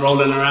themselves and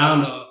rolling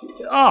around.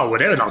 Or...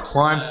 whatever. They'll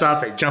climb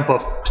stuff. They jump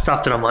off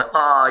stuff that I'm like,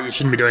 you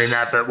shouldn't be doing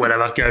that, but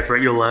whatever. Go for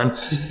it. You'll learn.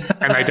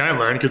 And they don't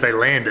learn because they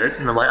land it,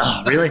 and I'm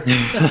like, really?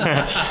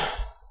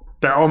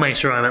 But I'll make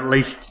sure I'm at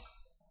least,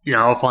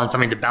 I'll find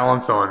something to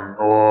balance on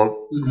or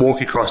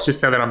walk across, just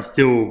so that I'm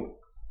still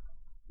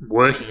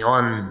working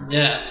on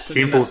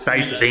simple,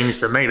 safe things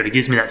for me. But it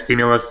gives me that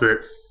stimulus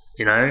that,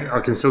 I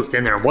can still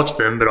stand there and watch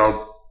them, but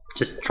I'll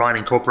just try and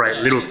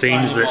incorporate little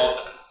things that,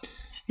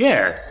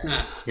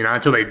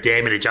 until they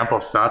dare me to jump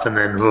off stuff, and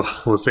then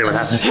we'll see what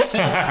happens.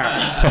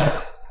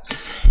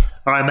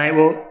 All right, mate.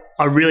 Well,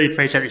 I really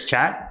appreciate this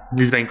chat.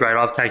 This has been great.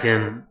 I've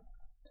taken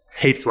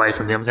heaps away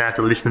from them. I'm going to have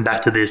to listen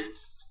back to this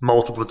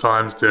multiple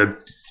times to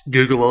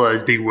Google all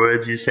those big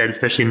words you said,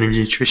 especially in the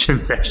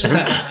nutrition section.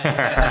 But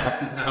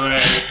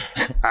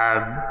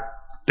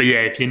yeah,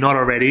 if you're not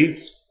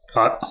already,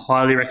 I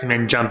highly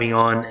recommend jumping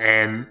on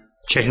and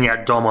checking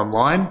out Dom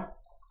online,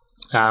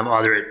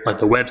 either at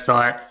the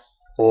website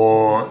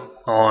or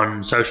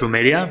on social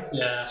media.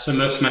 Yeah, so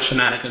most of my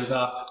shenanigans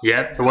are.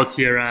 Yeah, so what's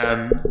your,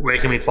 where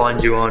can we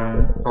find you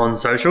on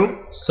social?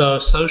 So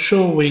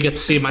social, where you get to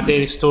see my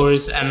daily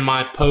stories and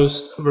my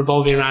posts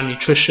revolving around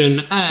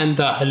nutrition and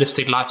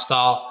holistic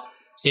lifestyle,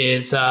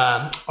 is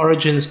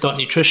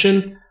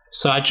origins.nutrition.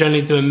 So I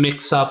generally do a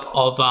mix-up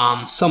of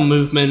some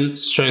movement,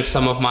 showing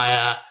some of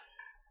my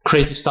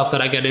crazy stuff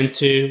that I get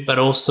into, but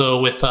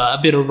also with a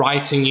bit of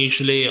writing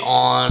usually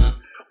on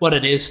what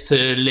it is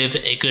to live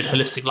a good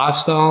holistic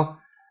lifestyle.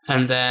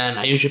 And then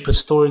I usually put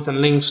stories and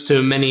links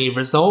to many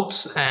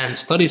results and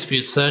studies for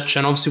you to search.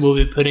 And obviously we'll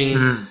be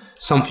putting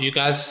some for you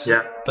guys.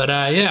 Yeah. But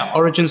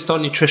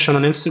origins.nutrition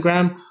on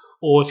Instagram.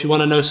 Or if you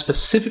want to know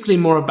specifically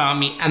more about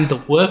me and the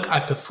work I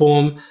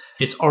perform,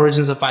 it's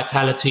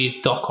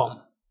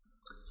originsofvitality.com.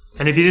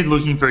 And if you're just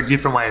looking for a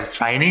different way of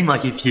training,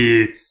 like if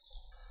you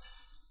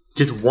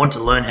just want to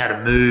learn how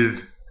to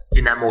move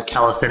in that more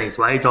calisthenics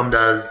way, Dom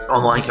does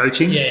online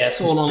coaching. Yeah,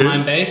 it's all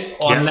online based.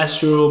 Or unless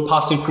you're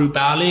passing through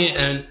Bali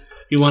and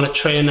you want to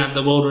train at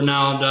the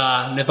world-renowned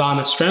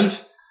Nirvana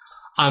Strength,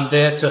 I'm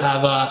there to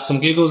have some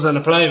giggles and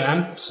a play,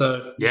 man.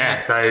 So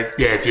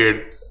if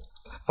you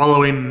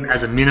follow him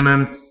as a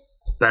minimum,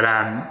 but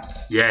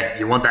if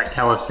you want that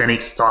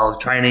calisthenics style of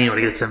training or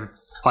to get some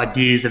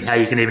ideas of how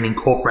you can even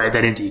incorporate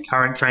that into your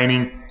current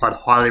training, I'd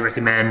highly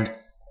recommend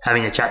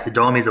having a chat to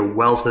Dom. He's a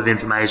wealth of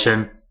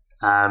information.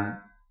 And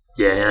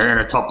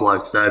a top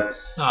bloke. So,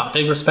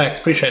 big respect.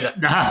 Appreciate that.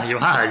 Nah, you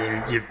are.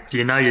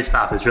 You know your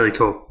stuff. It's really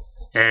cool,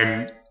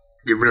 and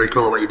you're really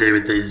cool at what you do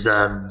with these.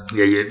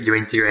 Your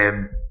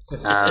Instagram.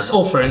 It's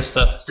all for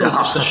Insta. It's all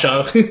just a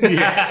show.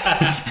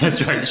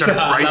 That's right. You're trying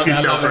to break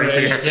yourself for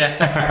Instagram.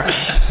 Yeah.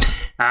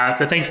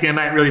 So thanks again,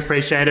 mate. Really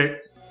appreciate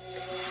it.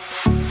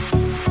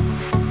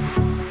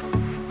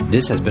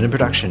 This has been a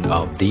production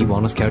of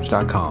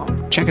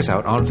TheWellnessCouch.com. Check us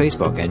out on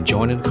Facebook and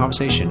join in the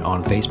conversation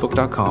on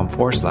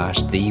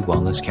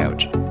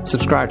Facebook.com/TheWellnessCouch.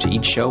 Subscribe to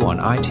each show on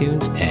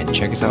iTunes and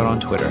check us out on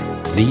Twitter.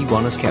 The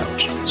Wellness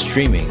Couch,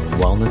 streaming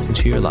wellness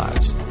into your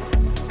lives.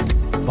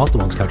 Whilst the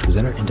Wellness Couch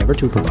presenter endeavor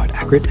to provide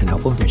accurate and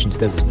helpful information to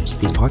their listeners,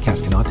 these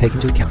podcasts cannot take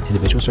into account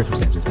individual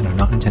circumstances and are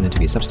not intended to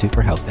be a substitute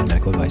for health and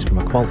medical advice from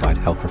a qualified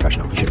health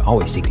professional. You should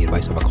always seek the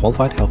advice of a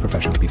qualified health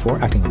professional before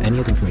acting on any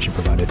of the information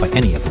provided by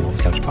any of the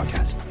Wellness Couch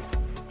podcasts.